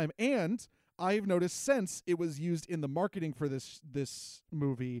the time, and I've noticed since it was used in the marketing for this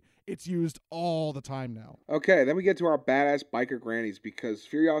movie, it's used all the time now. Okay, then we get to our badass biker grannies because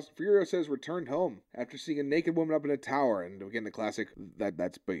Furiosa says returned home after seeing a naked woman up in a tower, and again the classic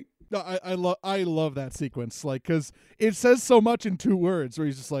that's bait. No, I love that sequence, like, because it says so much in 2 words where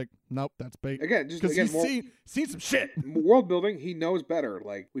he's just like, nope, that's bait. Again, just because again, he's seen some shit. world building. He knows better.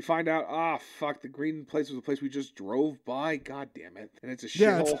 Like we find out, fuck, the green place was a place we just drove by. God damn it, and it's a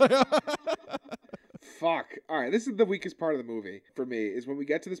shithole. Fuck. All right, this is the weakest part of the movie for me is when we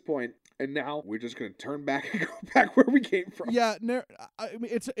get to this point, and now we're just gonna turn back and go back where we came from. Yeah, I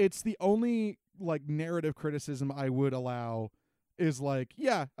mean, it's the only like narrative criticism I would allow is like,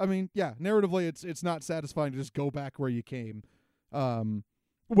 yeah, I mean, yeah, narratively, it's not satisfying to just go back where you came,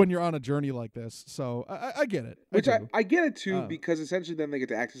 when you're on a journey like this. So I get it. I get it too, because essentially then they get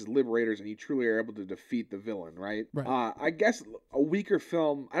to act as liberators, and you truly are able to defeat the villain, right? Right. I guess a weaker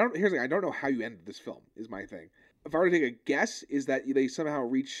film. Here's the thing. I don't know how you ended this film. Is my thing. If I were to take a guess, is that they somehow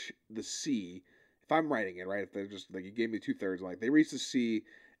reach the sea. If I'm writing it right, if they're just like you gave me 2/3, like they reach the sea.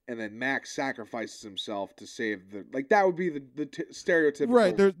 And then Max sacrifices himself to save that would be the stereotypical.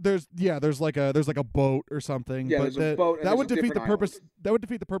 Right. There's like a boat or something. Yeah, but there's a boat. And that would there's a defeat the different purpose. island. That would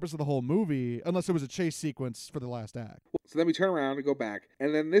defeat the purpose of the whole movie unless it was a chase sequence for the last act. So then we turn around and go back,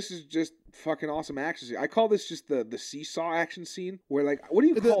 and then this is just fucking awesome action scene. I call this just the seesaw action scene where like what do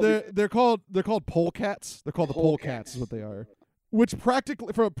you call it? They're called polecats. They're called the polecats is what they are. Which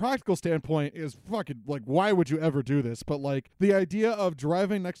practically, from a practical standpoint, is fucking like, why would you ever do this? But like the idea of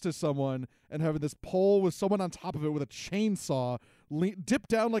driving next to someone and having this pole with someone on top of it with a chainsaw dip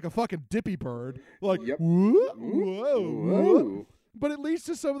down like a fucking dippy bird, like Yep. whoa. But it leads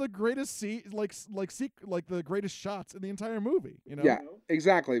to some of the greatest the greatest shots in the entire movie. You know? Yeah,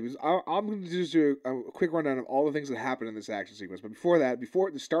 exactly. Because I'm going to just do a quick rundown of all the things that happen in this action sequence. But before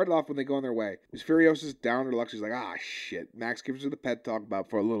it started off when they go on their way. Because Furiosa's down her luck. She's like, shit. Max gives her the pet talk about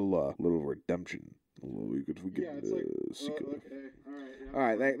for a little redemption. We could secret. All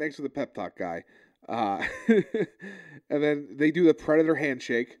right. Thanks for the pep talk, guy. And then they do the Predator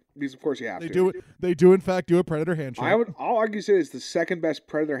handshake because of course you have to. They do in fact do a Predator handshake. I'll argue say it's the second best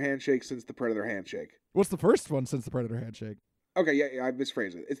Predator handshake since the Predator handshake. What's the first one since the Predator handshake? Okay, yeah, I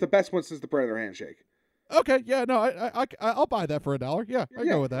misphrased it. It's the best one since the Predator handshake. Okay, yeah, no, I'll buy that for $1. Yeah, I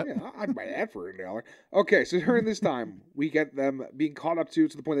go with that. Yeah, I'd buy that for $1. Okay, so during this time, we get them being caught up to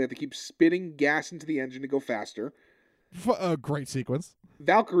the point they have to keep spitting gas into the engine to go faster. A great sequence.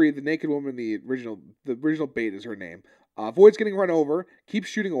 Valkyrie, the naked woman, the original bait is her name. Avoids getting run over, keeps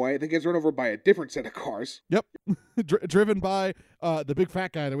shooting away, then gets run over by a different set of cars. Yep. Driven by the big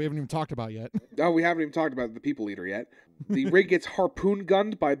fat guy that we haven't even talked about yet. Oh, we haven't even talked about the people eater yet. The rig gets harpoon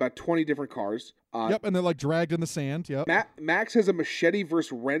gunned by about 20 different cars. Yep, and they're like dragged in the sand. Yep. Max has a machete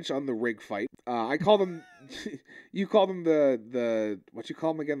versus wrench on the rig fight. I call them, you call them the what you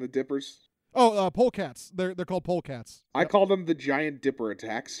call them again? The dippers. Oh, polecats. They're called polecats. I call them the giant dipper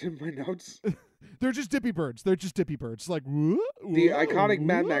attacks in my notes. They're just dippy birds. Like the iconic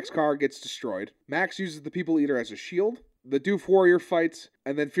Mad Max car gets destroyed. Max uses the People Eater as a shield. The Doof Warrior fights,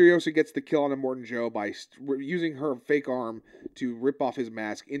 and then Furiosa gets the kill on Immortan Joe by using her fake arm to rip off his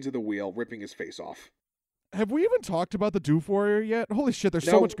mask into the wheel, ripping his face off. Have we even talked about the Doof Warrior yet? Holy shit, there's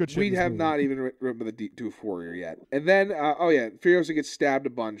No, so much good shit. we in this have movie. not even remember the Doof Warrior yet. And then, Furiosa gets stabbed a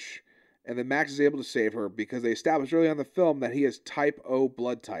bunch, and then Max is able to save her because they established early on in the film that he has type O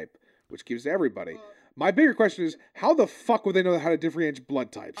blood type, which gives to everybody. My bigger question is, how the fuck would they know how to differentiate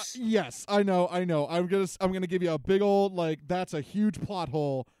blood types? Yes, I know. I'm gonna give you a big old that's a huge plot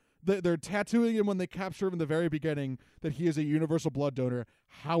hole. They're tattooing him when they capture him in the very beginning that he is a universal blood donor.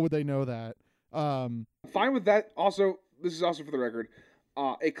 How would they know that? Fine with that. Also, this is also for the record.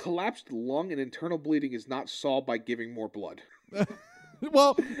 A collapsed lung and internal bleeding is not solved by giving more blood.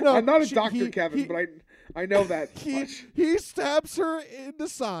 Well, no, I'm not a doctor, Kevin, but I know that much. He stabs her in the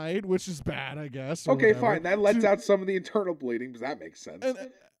side, which is bad, I guess. or Okay, whatever. fine. That lets out some of the internal bleeding, because that makes sense.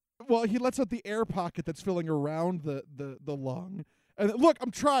 Well, he lets out the air pocket that's filling around the lung. And look,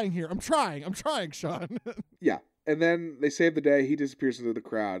 I'm trying here. I'm trying, Sean. Yeah, and then they save the day. He disappears into the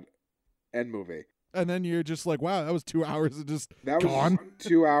crowd. End movie. And then you're just like, wow, that was 2 hours of just That was gone.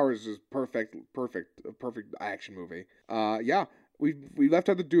 2 hours is perfect action movie. Yeah, we left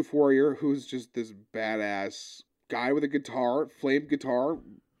out the Doof Warrior, who's just this badass guy with a guitar, flame guitar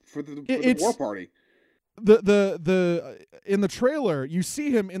for the war party. The in the trailer, you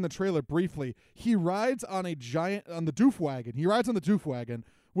see him in the trailer briefly. He rides on the Doof wagon. He rides on the Doof wagon,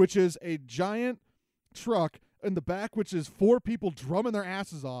 which is a giant truck in the back, which is 4 people drumming their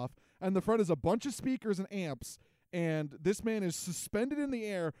asses off, and the front is a bunch of speakers and amps. And this man is suspended in the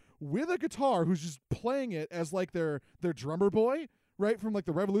air with a guitar, who's just playing it as like their drummer boy, right, from like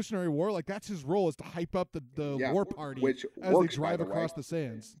the Revolutionary War. Like that's his role, is to hype up the war party which as works, they by drive the way. across the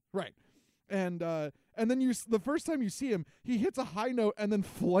sands, right? And then the first time you see him, he hits a high note and then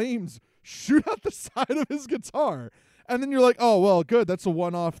flames shoot out the side of his guitar. And then you're like, oh, well, good. That's a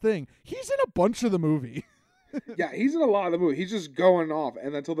one-off thing. He's in a bunch of the movie. Yeah, he's in a lot of the movie. He's just going off,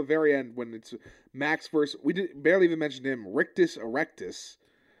 and until the very end when it's Max versus, we barely even mentioned him, Rictus Erectus.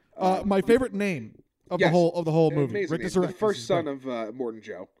 My favorite name of Yes, the whole movie. amazing Rictus name. The Erectus first is son great. of Morton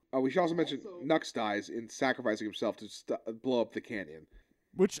Joe. We should also mention Nux dies in sacrificing himself to blow up the canyon.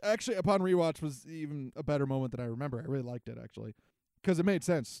 Which actually, upon rewatch, was even a better moment than I remember. I really liked it, actually, because it made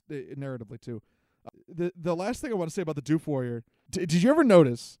sense narratively, too. The last thing I want to say about the Doof Warrior, did you ever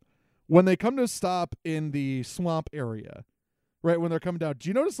notice when they come to stop in the swamp area, right, when they're coming down, do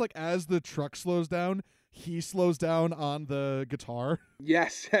you notice, like, as the truck slows down, he slows down on the guitar?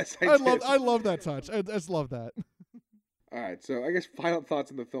 Yes, I did. I love that touch. I just love that. All right, so I guess final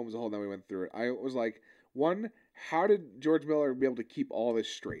thoughts on the film as a whole. Then we went through it. I was like, one, how did George Miller be able to keep all this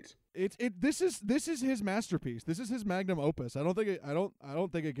straight? This is his masterpiece. This is his magnum opus. I don't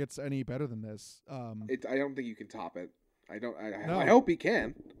think it gets any better than this. I don't think you can top it. No. I hope he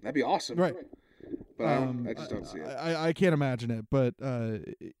can. That'd be awesome. Right. But I just don't see it. I can't imagine it. But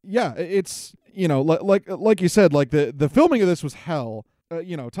yeah, it's like you said, like the filming of this was hell.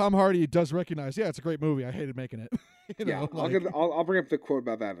 Tom Hardy does recognize, yeah, it's a great movie. I hated making it. I'll bring up the quote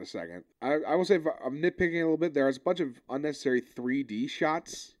about that in a second. I will say, if I'm nitpicking a little bit, there's a bunch of unnecessary 3D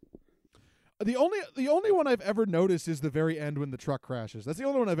shots. The only one I've ever noticed is the very end when the truck crashes. That's the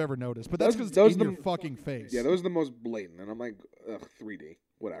only one I've ever noticed. But that's because it's in your fucking face. Yeah, those are the most blatant, and I'm like, ugh, 3D,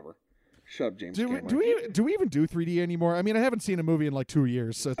 whatever. Shut up, James. Do we even do 3D anymore? I mean, I haven't seen a movie in like 2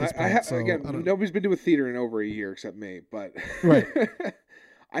 years at this point. Again, nobody's been to a theater in over a year except me, but right.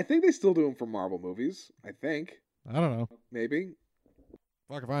 I think they still do them for Marvel movies. I think. I don't know. Maybe.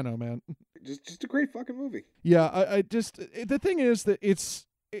 Fuck if I know, man. Just a great fucking movie. Yeah, I just the thing is that it's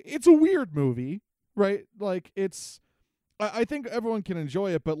a weird movie, right? Like I think everyone can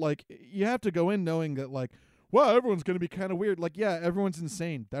enjoy it, but like you have to go in knowing that like, well, everyone's gonna be kind of weird. Like, yeah, everyone's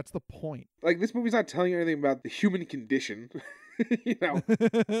insane. That's the point. Like, this movie's not telling you anything about the human condition.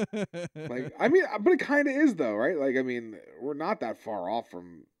 Like, I mean, but it kind of is though, right? Like, I mean, we're not that far off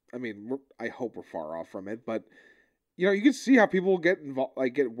from. I mean, I hope we're far off from it, but you can see how people get involved,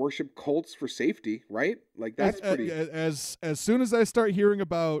 like get worship cults for safety, right? Like that's pretty. As soon as I start hearing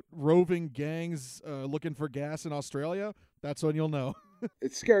about roving gangs looking for gas in Australia, that's when you'll know.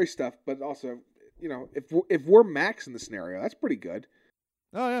 It's scary stuff, but also, if we're Max in the scenario, that's pretty good.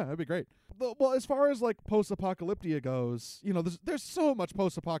 Oh yeah, that'd be great. Well, as far as like post-apocalyptia goes, there's so much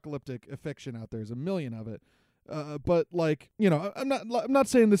post-apocalyptic fiction out there. There's a million of it. But like, I'm not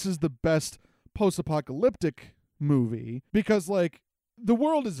saying this is the best post-apocalyptic movie because like the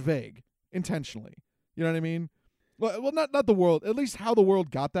world is vague intentionally. You know what I mean? Well, not the world. At least how the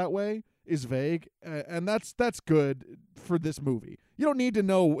world got that way is vague, and that's good for this movie. You don't need to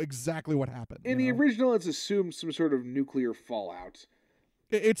know exactly what happened. In the original, it's assumed some sort of nuclear fallout.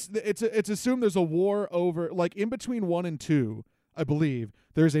 It's assumed there's a war over, like in between 1 and 2, I believe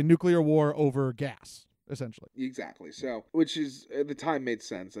there's a nuclear war over gas. essentially. Exactly. So, which is at the time made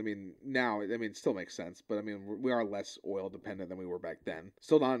sense. I mean, now, it still makes sense, but I mean, we are less oil dependent than we were back then.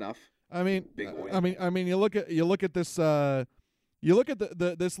 Still not enough. I mean, Big oil. I mean, you look at this. You look at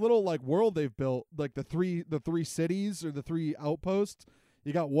this little like world they've built, like the three cities or the 3 outposts.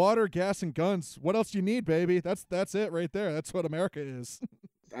 You got water, gas, and guns. What else do you need, baby? That's it right there. That's what America is.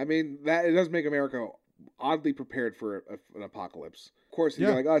 I mean, that it does make America oddly prepared for an apocalypse. Of course, if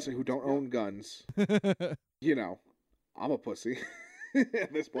you're like us who don't own guns, you know, I'm a pussy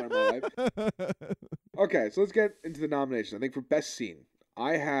at this point in my life. Okay, so let's get into the nomination. I think for best scene,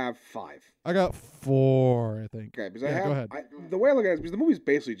 I have 5. I got 4, I think. Okay, because go ahead. The way I look at it is because the movie's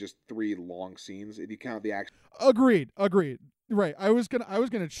basically just 3 long scenes if you count the action. Agreed. Right. I was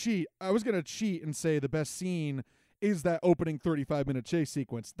gonna cheat. I was gonna cheat and say the best scene is that opening 35-minute chase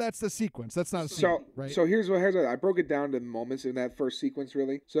sequence. That's the sequence. That's not a scene, right? So here's what I broke it down to the moments in that first sequence,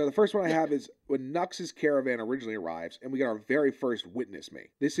 really. So the first one I have is when Nux's caravan originally arrives, and we get our very first witness me.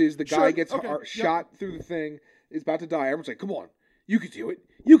 This is the guy gets shot through the thing, is about to die. Everyone's like, come on, you could do it.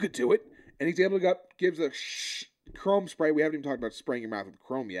 You could do it. And he's able to gives a chrome spray. We haven't even talked about spraying your mouth with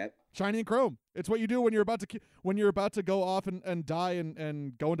chrome yet. Shiny and chrome. It's what you do when you're about to go off and die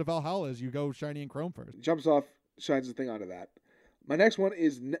and go into Valhalla. Is you go shiny and chrome first. Jumps off, shines the thing onto that. My next one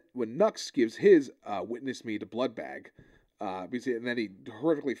is when Nux gives his witness me to Bloodbag, and then he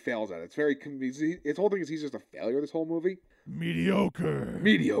horrifically fails at it. It's very his whole thing is he's just a failure. This whole movie.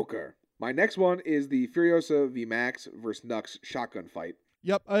 Mediocre. My next one is the Furiosa v Max versus Nux shotgun fight.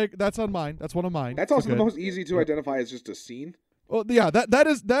 Yep, that's on mine. That's one of mine. That's also the most easy to identify as just a scene. Well, yeah, that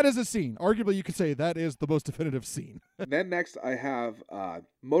is a scene. Arguably, you could say that is the most definitive scene. Then next, I have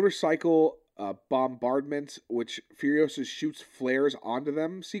motorcycle bombardment, which Furiosa shoots flares onto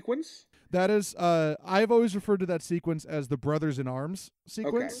them sequence. That is, I've always referred to that sequence as the Brothers in Arms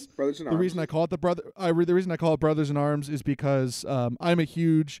sequence. Okay, Brothers in Arms. The reason I call it the reason I call it Brothers in Arms is because I'm a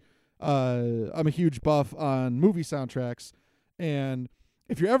huge buff on movie soundtracks, and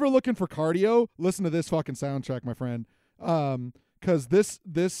if you're ever looking for cardio, listen to this fucking soundtrack, my friend. Because this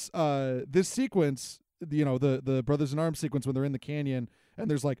sequence, you know, the Brothers in Arms sequence when they're in the canyon and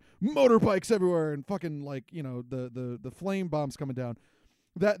there's like motorbikes everywhere and fucking like, you know, the flame bombs coming down.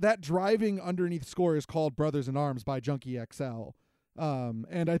 That driving underneath score is called Brothers in Arms by Junkie XL.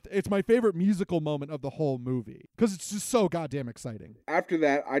 And it's my favorite musical moment of the whole movie because it's just so goddamn exciting. After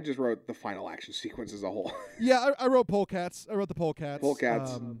that, I just wrote the final action sequence as a whole. Yeah, I wrote Polecats. I wrote the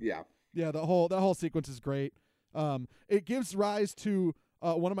Polecats. Yeah. Yeah, that whole sequence is great. It gives rise to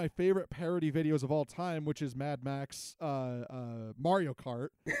one of my favorite parody videos of all time, which is Mad Max Mario Kart,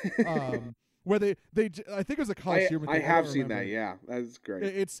 where they I think it was a college humor thing. I have seen that. Yeah, that's great.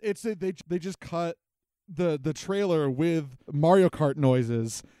 They just cut the trailer with Mario Kart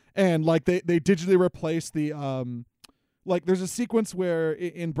noises, and like they digitally replaced the like there's a sequence where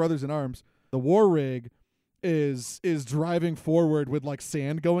in Brothers in Arms the war rig is driving forward with like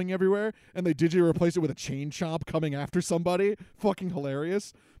sand going everywhere, and they digitally replace it with a chain chomp coming after somebody. Fucking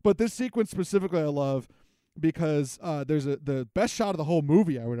hilarious. But this sequence specifically I love because there's the best shot of the whole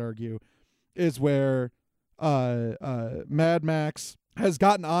movie, I would argue, is where Mad Max has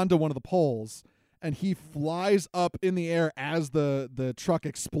gotten onto one of the poles and he flies up in the air as the truck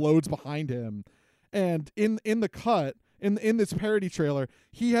explodes behind him. And in the cut, in this parody trailer,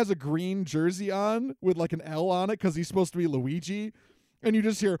 he has a green jersey on with like an L on it because he's supposed to be Luigi, and you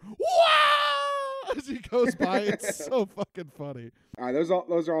just hear "Wow!" as he goes by. It's so fucking funny. All right, those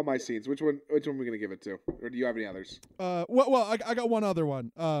are all my scenes. Which one are we gonna give it to, or do you have any others? Well, I got one other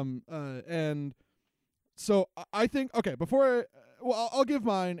one. And so I think I'll give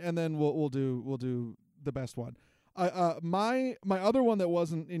mine, and then we'll do the best one. My other one that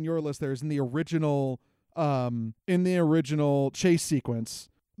wasn't in your list there is in the original chase sequence.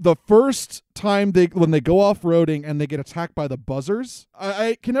 The first time when they go off-roading and they get attacked by the buzzers,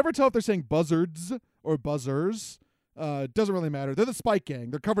 I can never tell if they're saying buzzards or buzzers. Doesn't really matter. They're the Spike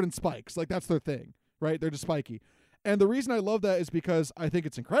Gang. They're covered in spikes. Like, that's their thing, right? They're just spiky. And the reason I love that is because I think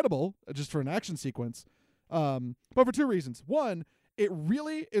it's incredible, just for an action sequence. But for 2 reasons. One, it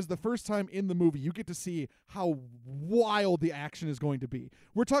really is the first time in the movie you get to see how wild the action is going to be.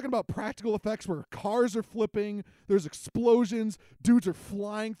 We're talking about practical effects where cars are flipping, there's explosions, dudes are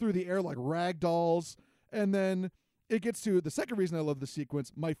flying through the air like rag dolls, and then it gets to the second reason I love the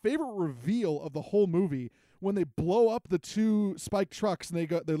sequence, my favorite reveal of the whole movie, when they blow up the 2 spiked trucks and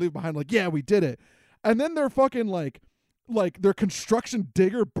they leave behind like, yeah, we did it. And then they're fucking like their construction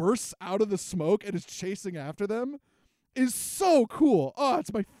digger bursts out of the smoke and is chasing after them. Is so cool. Oh,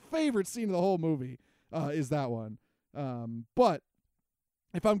 it's my favorite scene of the whole movie, is that one. But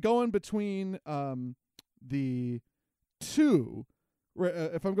if I'm going between the two,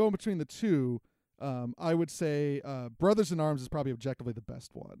 if I'm going between the two, I would say Brothers in Arms is probably objectively the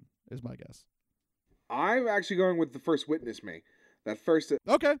best one, is my guess. I'm actually going with The First Witness Me. That first.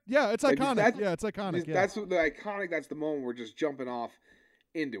 Okay, yeah, it's Like, iconic. that's- Yeah, it's iconic. Yeah. That's the iconic. That's the moment we're just jumping off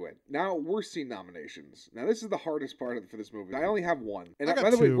into it. Now, worst scene nominations. Now, this is the hardest part for this movie. I only have one. And I got by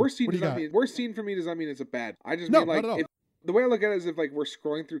the way, two. worst scene What do you does not got? mean worst scene for me does not mean it's a bad. I just No, mean like not at all. if, the way I look at it is if like we're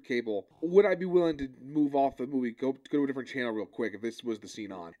scrolling through cable, would I be willing to move off the movie, go to a different channel real quick if this was the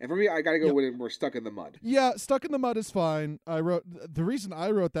scene on? And for me, I gotta go Yep. with it. We're stuck in the mud. Yeah, Stuck in the Mud is fine. The reason I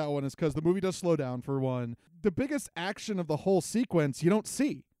wrote that one is because the movie does slow down for one. The biggest action of the whole sequence you don't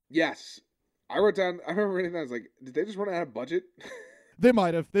see. Yes, I wrote down. I remember reading that. I was like, did they just run out of budget? They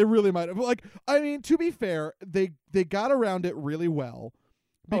might have. They really might have. Like, I mean, to be fair, they got around it really well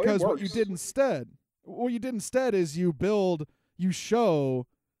Oh, it because what you works. did instead is you show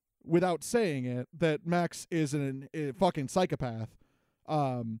without saying it that Max is a fucking psychopath.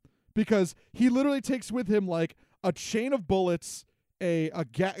 Because he literally takes with him like a chain of bullets, a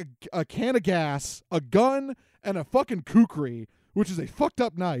can of gas, a gun, and a fucking kukri, which is a fucked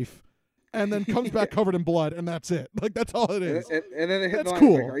up knife, and then comes back covered in blood, and that's it. Like, that's all it is. And then they hit That's the line,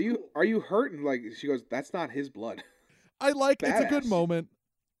 cool. like, are you hurt? And like she goes, that's not his blood. It's a good Badass. moment.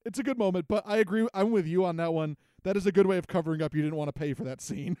 It's a good moment, but I agree. I'm with you on that one. That is a good way of covering up you didn't want to pay for that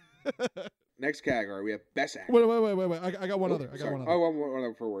scene. Next category, we have best actor. Wait. I got one other. I got Sorry. one other. Oh, one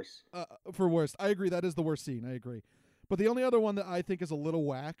other for worse. For worst, I agree. That is the worst scene. I agree. But the only other one that I think is a little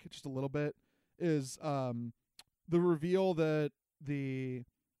whack, just a little bit, is the reveal that the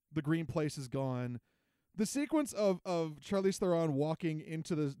green place is gone. The sequence of Charlize Theron walking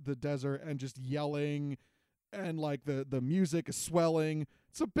into the desert and just yelling, and like the music is swelling.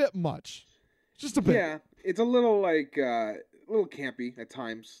 It's a bit much. Just a bit. Yeah, it's a little like a little campy at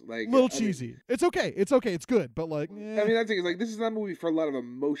times. Like A little I mean- cheesy. It's okay. It's okay. It's good. But like, I mean, that's the thing is like this is not a movie for a lot of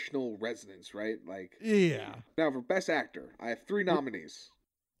emotional resonance, right? Like yeah. now for best actor, I have 3 nominees.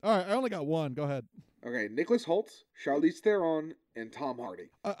 All right. I only got one. Go ahead. Okay, Nicholas Hoult, Charlize Theron, and Tom Hardy.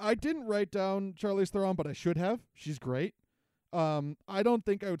 I didn't write down Charlize Theron, but I should have. She's great. I don't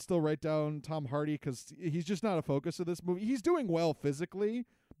think I would still write down Tom Hardy because he's just not a focus of this movie. He's doing well physically,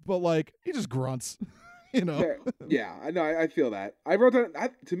 but like he just grunts, you know. Yeah, I know. I feel that. I wrote down.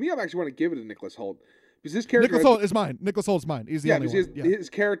 To me, I actually want to give it to Nicholas Hoult because his character. Nicholas Hoult is mine. Nicholas Holt's mine. He's the only because one. his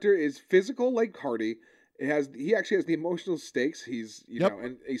character is physical like Hardy. He actually has the emotional stakes. He's Yep. know,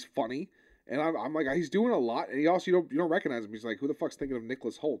 and he's funny. And I'm like, he's doing a lot, and he also you don't recognize him. He's like, who the fuck's thinking of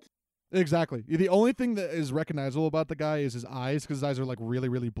Nicholas Hoult? Exactly. The only thing that is recognizable about the guy is his eyes, because his eyes are like really,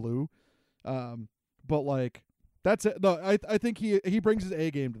 really blue. But like that's it. No, I think he brings his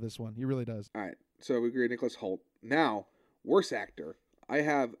A game to this one. He really does. All right, so we agree, Nicholas Hoult. Now, worst actor, I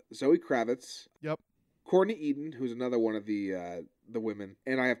have Zoe Kravitz. Yep. Courtney Eden, who's another one of the women,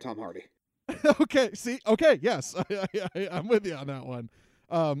 and I have Tom Hardy. Okay. See. Okay. Yes. I'm with you on that one.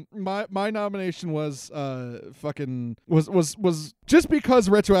 My nomination was was just because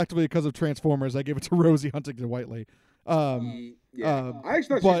retroactively because of Transformers, I gave it to Rosie Huntington Whiteley. Yeah, I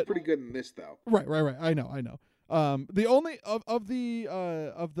actually thought she was but- pretty good in this though. Right. I know. The only of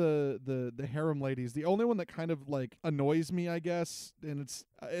the harem ladies, the only one that kind of like annoys me, I guess, and it's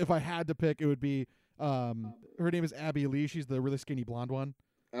if I had to pick, it would be her name is Abby Lee. She's the really skinny blonde one.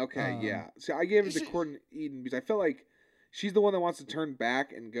 Okay, yeah. So I gave it to she- Courtney Eden because I feel like she's the one that wants to turn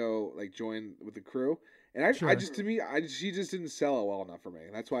back and go like join with the crew. And I Sure. just to me, she just didn't sell it well enough for me.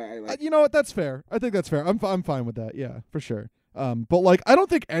 That's why I like. You know what? That's fair. I think that's fair. I'm fine with that. Yeah, for sure. But like, I don't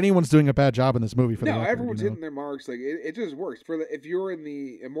think anyone's doing a bad job in this movie. For the No, record, everyone's you know? hitting their marks. Like it just works. If you're in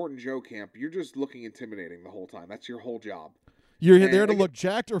the Immortan Joe camp, you're just looking intimidating the whole time. That's your whole job. You're And there to again- look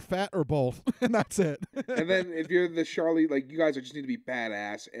jacked or fat or both, and that's it. And then if you're the Charlie, like you guys just need to be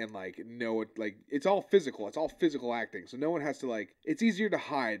badass and like know it. Like it's all physical. It's all physical acting. So no one has to like. It's easier to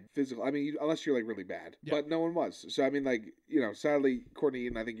hide physical. I mean, unless you're like really bad. Yeah. But no one was. So I mean, like sadly, Courtney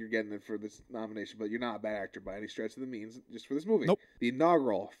Eden, I think you're getting it for this nomination, but you're not a bad actor by any stretch of the means. Just for this movie. Nope. The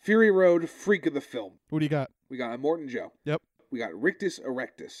inaugural Fury Road Freak of the Film. What do you got? We got Immortan Joe. Yep. We got Rictus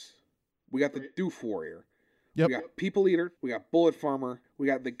Erectus. We got the Doof Warrior. Yep. We got People Eater. We got Bullet Farmer. We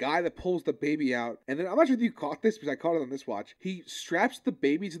got the guy that pulls the baby out. And then I'm not sure if you caught this because I caught it on this watch. He straps the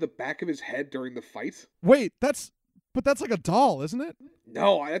baby to the back of his head during the fight. Wait, that's like a doll, isn't it?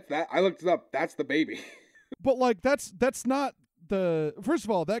 No, I looked it up. That's the baby. But like, that's not the. First of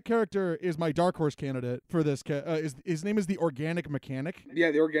all, that character is my dark horse candidate for this. His name is the Organic Mechanic.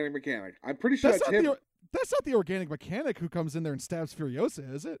 Yeah, the organic mechanic. I'm pretty sure that's him. That's not the Organic Mechanic who comes in there and stabs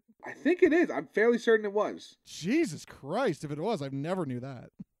Furiosa, is it? I think it is. I'm fairly certain it was. Jesus Christ! If it was, I never knew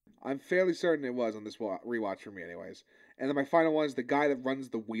that. I'm fairly certain it was on this rewatch for me, anyways. And then my final one is the guy that runs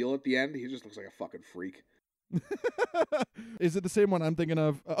the wheel at the end. He just looks like a fucking freak. Is it the same one I'm thinking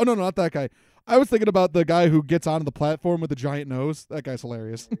of? Oh, no, not that guy. I was thinking about the guy who gets onto the platform with the giant nose. That guy's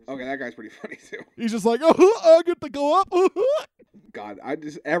hilarious. Okay, that guy's pretty funny too. He's just like, oh, I get to go up. God,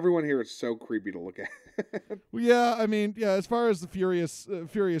 everyone here is so creepy to look at. Yeah, I mean, yeah, as far as the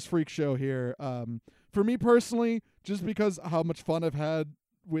Furious Freak Show here, for me personally, just because how much fun I've had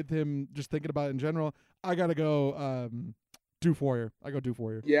with him just thinking about it in general, I got to go Doof Warrior. I go Doof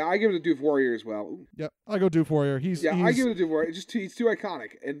Warrior. Yeah, I give it a Doof Warrior as well. Yeah, I go Doof Warrior. I give it a Doof Warrior. He's too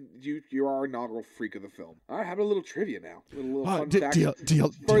iconic, and you are our inaugural freak of the film. All right, how about a little trivia now? A little fun fact. Do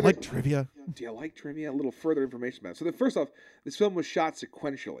you like trivia? Do you like trivia? A little further information about it. So first off, this film was shot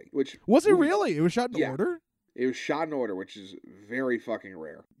sequentially, which was it really? It was shot in order? It was shot in order, which is very fucking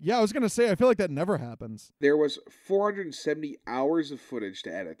rare. Yeah, I was gonna say, I feel like that never happens. There was 470 hours of footage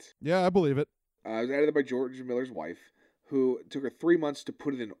to edit. Yeah, I believe it. It was edited by George Miller's wife, who took her 3 months to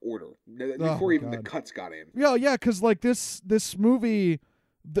put it in order before even the cuts got in. Yeah, because like this movie,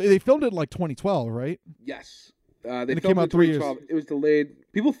 they filmed it in like 2012, right? Yes. They came out 3 years. It was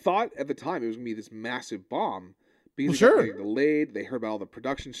delayed. People thought at the time it was going to be this massive bomb. Because Well, it got sure. getting delayed. They heard about all the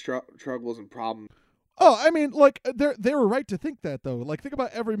production struggles and problems. Oh, I mean, like they were right to think that though. Like, think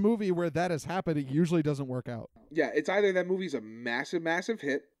about every movie where that has happened. It usually doesn't work out. Yeah, it's either that movie's a massive, massive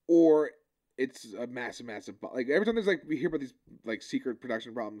hit, or it's a massive, like every time there's like we hear about these like secret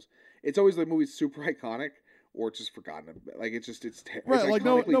production problems, it's always the movie's super iconic or it's just forgotten. Like it's Right, like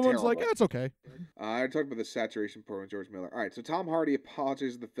no one's terrible. like, yeah, it's okay. I talked about the saturation point with George Miller. All right, so Tom Hardy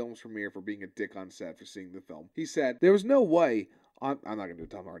apologized at the film's premiere for being a dick on set for seeing the film. He said, "There was no way." I'm not gonna do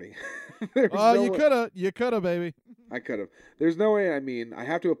Tom Hardy. You coulda, baby. I could have. There's no way. I mean, I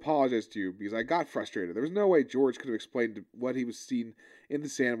have to apologize to you because I got frustrated. There was no way George could have explained what he was seeing in the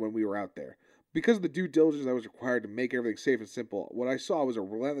sand when we were out there. Because of the due diligence I was required to make everything safe and simple, what I saw was a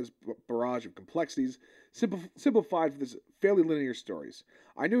relentless barrage of complexities, simplified for this fairly linear stories.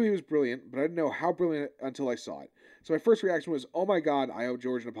 I knew he was brilliant, but I didn't know how brilliant until I saw it. So my first reaction was, oh my God, I owe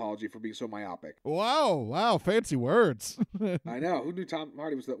George an apology for being so myopic. Wow, fancy words. I know. Who knew Tom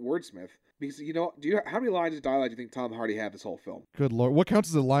Hardy was that wordsmith? Because, how many lines of dialogue do you think Tom Hardy had this whole film? Good Lord. What counts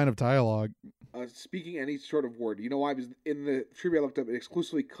as a line of dialogue? Speaking any sort of word. You know why? Because in the trivia I looked up, it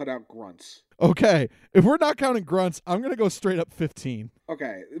exclusively cut out grunts. Okay, if we're not counting grunts, I'm going to go straight up 15.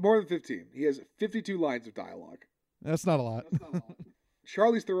 Okay, more than 15. He has 52 lines of dialogue. That's not a lot.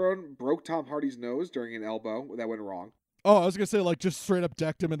 Charlize Theron broke Tom Hardy's nose during an elbow that went wrong. Oh, I was going to say, like, just straight up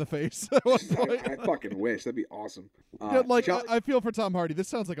decked him in the face at one point. I fucking wish. That'd be awesome. Yeah, like, I feel for Tom Hardy. This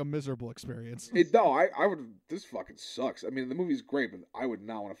sounds like a miserable experience. I would. This fucking sucks. I mean, the movie's great, but I would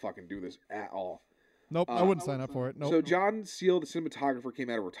not want to fucking do this at all. Nope, I wouldn't sign up for it. Nope. So John Seal, the cinematographer, came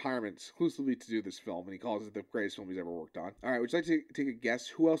out of retirement exclusively to do this film, and he calls it the greatest film he's ever worked on. All right, would you like to take a guess?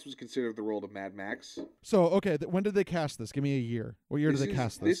 Who else was considered the role of Mad Max? So, okay, when did they cast this? Give me a year. What year did they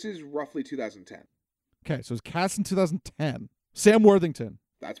cast this? This is roughly 2010. Okay, so it was cast in 2010. Sam Worthington.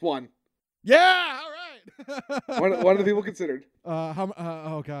 That's one. Yeah, all right. one of the people considered.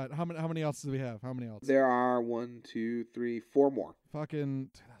 Oh God, how many else do we have? How many else? There are 1, 2, 3, 4 more. Fucking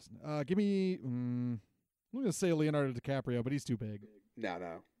 2000. Give me. I'm gonna say Leonardo DiCaprio, but he's too big.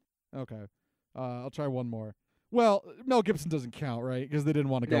 No. Okay. I'll try one more. Well, Mel Gibson doesn't count, right? Because they didn't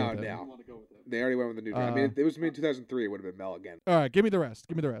want to go with it. No. They already went with the new guy. I mean, it was made in 2003. It would have been Mel again. All right, give me the rest.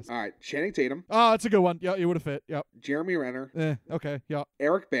 All right, Channing Tatum. Oh, that's a good one. Yeah, it would have fit. Yep. Jeremy Renner. Okay. Yeah.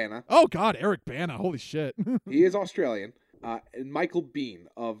 Eric Bana. Oh God, Eric Bana. Holy shit. He is Australian. And Michael Biehn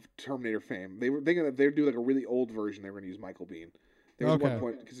of Terminator fame. They were thinking that they'd do like a really old version. They were going to use Michael Biehn. There was one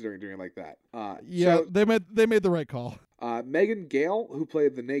point considering doing it like that. They made the right call. Megan Gale, who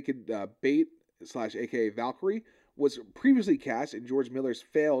played the naked Bait / AKA Valkyrie, was previously cast in George Miller's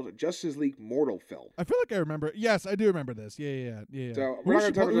failed Justice League Mortal film. I feel like I remember. Yes, I do remember this. Yeah. So who's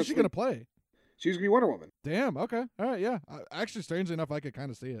she going to play? She's going to be Wonder Woman. Damn, okay. All right, yeah. Actually, strangely enough, I could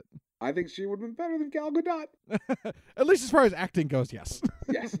kind of see it. I think she would have been better than Gal Gadot. At least as far as acting goes, yes.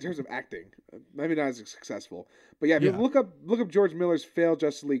 Yes, in terms of acting. Maybe not as successful. But yeah, if you look up George Miller's failed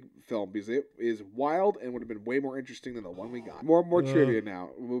Justice League film, because it is wild and would have been way more interesting than the one we got. More trivia now.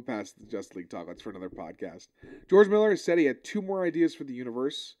 We'll move past the Justice League talk. That's for another podcast. George Miller said he had 2 more ideas for the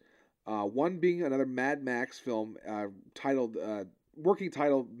universe. One being another Mad Max film working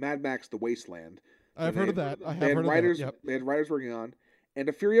title Mad Max The Wasteland. I've heard of that. They had writers working on. And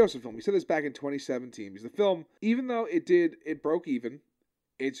a Furiosa film. We said this back in 2017. Because the film, even though it broke even,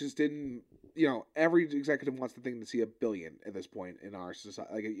 it just didn't, every executive wants the thing to see $1 billion at this point in our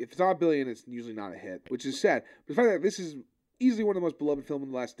society. Like, if it's not $1 billion, it's usually not a hit, which is sad. But the fact that this is easily one of the most beloved films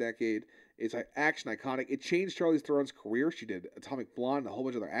in the last decade. It's action iconic. It changed Charlize Theron's career. She did Atomic Blonde, a whole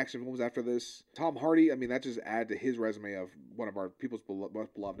bunch of other action films after this. Tom Hardy, I mean, that just added to his resume of one of our people's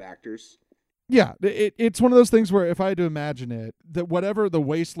most beloved actors. Yeah, it's one of those things where if I had to imagine it, that whatever the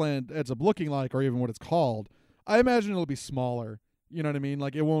wasteland ends up looking like, or even what it's called, I imagine it'll be smaller. You know what I mean?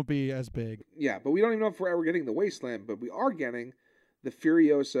 Like, it won't be as big. Yeah, but we don't even know if we're ever getting the Wasteland, but we are getting the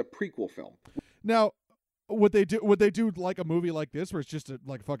Furiosa prequel film. Now, would they do like a movie like this where it's just a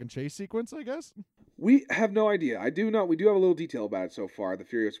fucking chase sequence, I guess? We have no idea. I do know we do have a little detail about it so far, the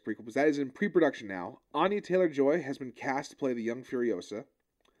Furiosa prequel, because that is in pre-production now. Anya Taylor-Joy has been cast to play the young Furiosa.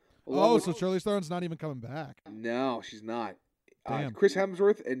 Oh, so Charlize Theron's not even coming back. No, she's not. Damn. Chris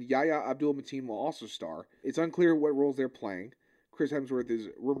Hemsworth and Yahya Abdul-Mateen will also star. It's unclear what roles they're playing. Chris Hemsworth is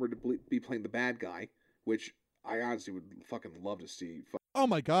rumored to be playing the bad guy, which I honestly would fucking love to see. Oh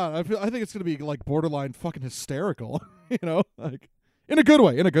my god, I think it's gonna be like borderline fucking hysterical. You know, like in a good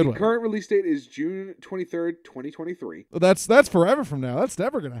way. In a good way. Current release date is June 23rd, 2023. That's forever from now. That's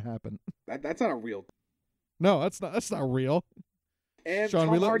never gonna happen. That's not a real. No, that's not real. And Sean,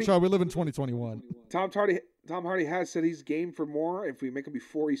 Tom Hardy, we live in 2021. Tom Hardy has said he's game for more if we make him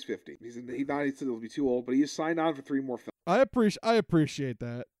before he's 50. He said he'll be too old, but he's signed on for 3 more films. I appreciate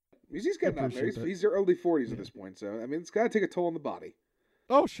that. He's getting up there. He's early 40s at this point, so I mean it's got to take a toll on the body.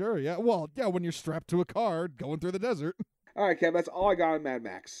 Oh sure, yeah. Well, yeah, when you're strapped to a car going through the desert. All right, Kev, that's all I got on Mad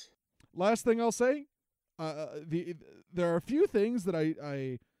Max. Last thing I'll say, there are a few things that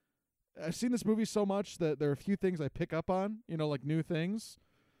I've seen this movie so much that there are a few things I pick up on, you know, like new things.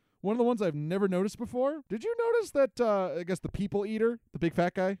 One of the ones I've never noticed before. Did you notice that, I guess the people eater, the big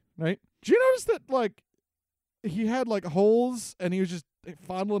fat guy, right? Did you notice that, like, he had, like, holes and he was just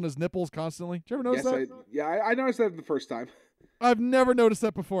fondling his nipples constantly? Did you ever notice that? I noticed that the first time. I've never noticed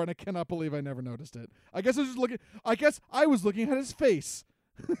that before, and I cannot believe I never noticed it. I guess I was looking at his face.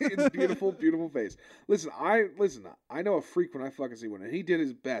 It's beautiful, beautiful face. Listen, I know a freak when I fucking see one, and he did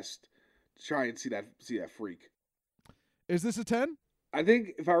his best to try and see that freak. Is this a 10? I think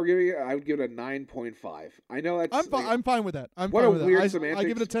if I were giving it, I would give it a 9.5. I know that's... I'm fine with that. What a weird semantics. I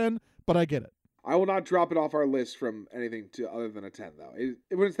give it a 10, but I get it. I will not drop it off our list from anything to other than a 10, though.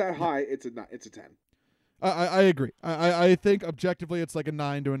 When it's that high, it's a 10. I agree. I think objectively it's like a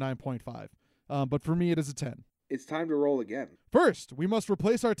 9 to a 9.5. But for me, it is a 10. It's time to roll again. First, we must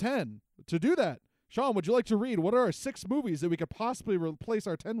replace our 10. To do that, Sean, would you like to read what are our 6 movies that we could possibly replace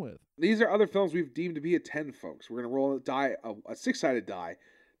our 10 with? These are other films we've deemed to be a 10, folks. We're going to roll a 6-sided die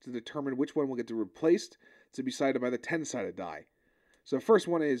to determine which one will get replaced to be sided by the 10-sided die. So the first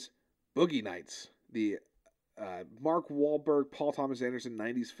one is Boogie Nights, the Mark Wahlberg, Paul Thomas Anderson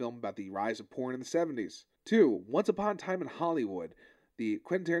 90s film about the rise of porn in the 70s. 2, Once Upon a Time in Hollywood, the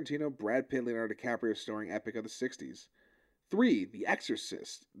Quentin Tarantino, Brad Pitt, Leonardo DiCaprio starring epic of the 60s. 3, The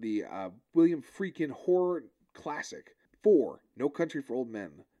Exorcist, the William Friedkin horror classic. 4, No Country for Old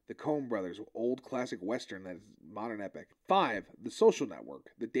Men, the Coen Brothers old classic western that is modern epic. 5, The Social Network,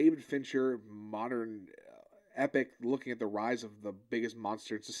 the David Fincher modern epic looking at the rise of the biggest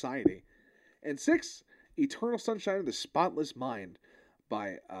monster in society. And 6, Eternal Sunshine of the Spotless Mind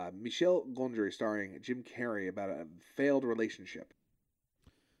by Michel Gondry starring Jim Carrey about a failed relationship.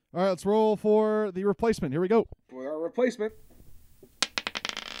 All right, let's roll for the replacement. Here we go. For our replacement,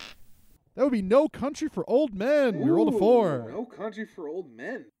 that would be No Country for Old Men. We rolled a 4. No Country for Old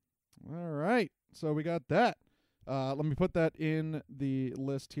Men. All right, so we got that. Let me put that in the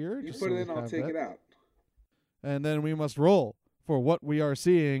list here. You put it in, I'll take it out. And then we must roll for what we are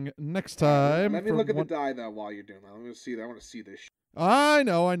seeing next time. Let me look at the die, though, while you're doing that. Let me see that. I want to see this shit. I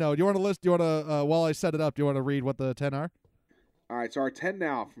know. Do you want to list? Do you want to, while I set it up, do you want to read what the 10 are? All right, so our 10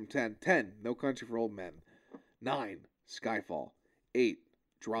 now from 10. 10, No Country for Old Men. 9, Skyfall. 8,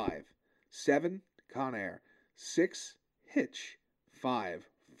 Drive. 7, Con Air. 6, Hitch. 5,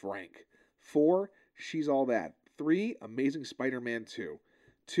 Frank. 4, She's All That. 3, Amazing Spider-Man 2.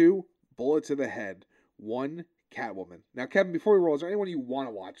 2, Bullet to the Head. 1, Catwoman. Now, Kevin, before we roll, is there anyone you want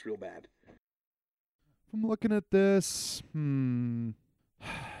to watch real bad? I'm looking at this.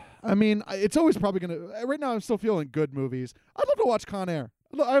 I mean, it's always probably going to... Right now, I'm still feeling good movies. I'd love to watch Con Air.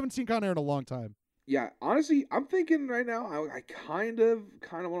 I haven't seen Con Air in a long time. Yeah, honestly, I'm thinking right now, I kind of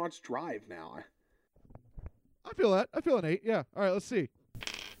want to watch Drive now. I feel that. I feel an 8, yeah. All right, let's see.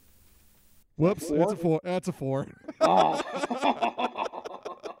 Whoops, it's a 4. That's a 4. Oh.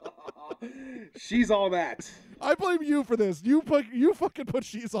 She's All That. I blame you for this. You fucking put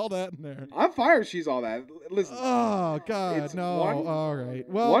She's All That in there. I'm fired. She's All That. Listen. Oh God, no. All right.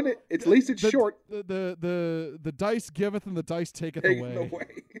 Well, at least it's short. The dice giveth and the dice taketh away.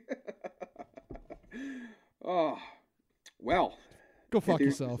 Oh, Well, Go fuck dude.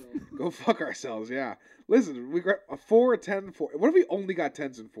 yourself. go fuck ourselves. Yeah. Listen, we got a 4, a 10, 4. What if we only got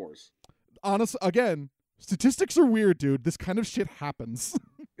 10s and 4s? Honest, again, statistics are weird, dude. This kind of shit happens.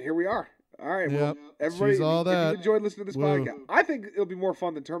 Here we are. All right. Yep. Well, everybody, She's all if that. you enjoyed listening to this Woo. podcast, I think it'll be more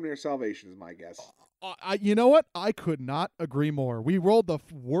fun than Terminator Salvation is my guess. You know what? I could not agree more. We rolled the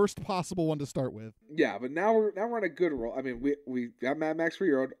worst possible one to start with. Yeah, but now we're on a good roll. I mean, we got Mad Max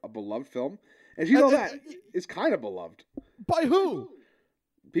Fury Road, a beloved film, and you know that is kind of beloved. By who?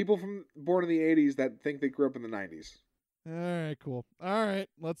 People from born in the 80s that think they grew up in the 90s. All right, cool. All right,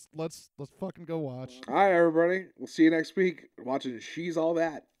 let's fucking go watch. All right, everybody. We'll see you next week. Watching She's All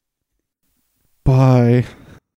That. Bye.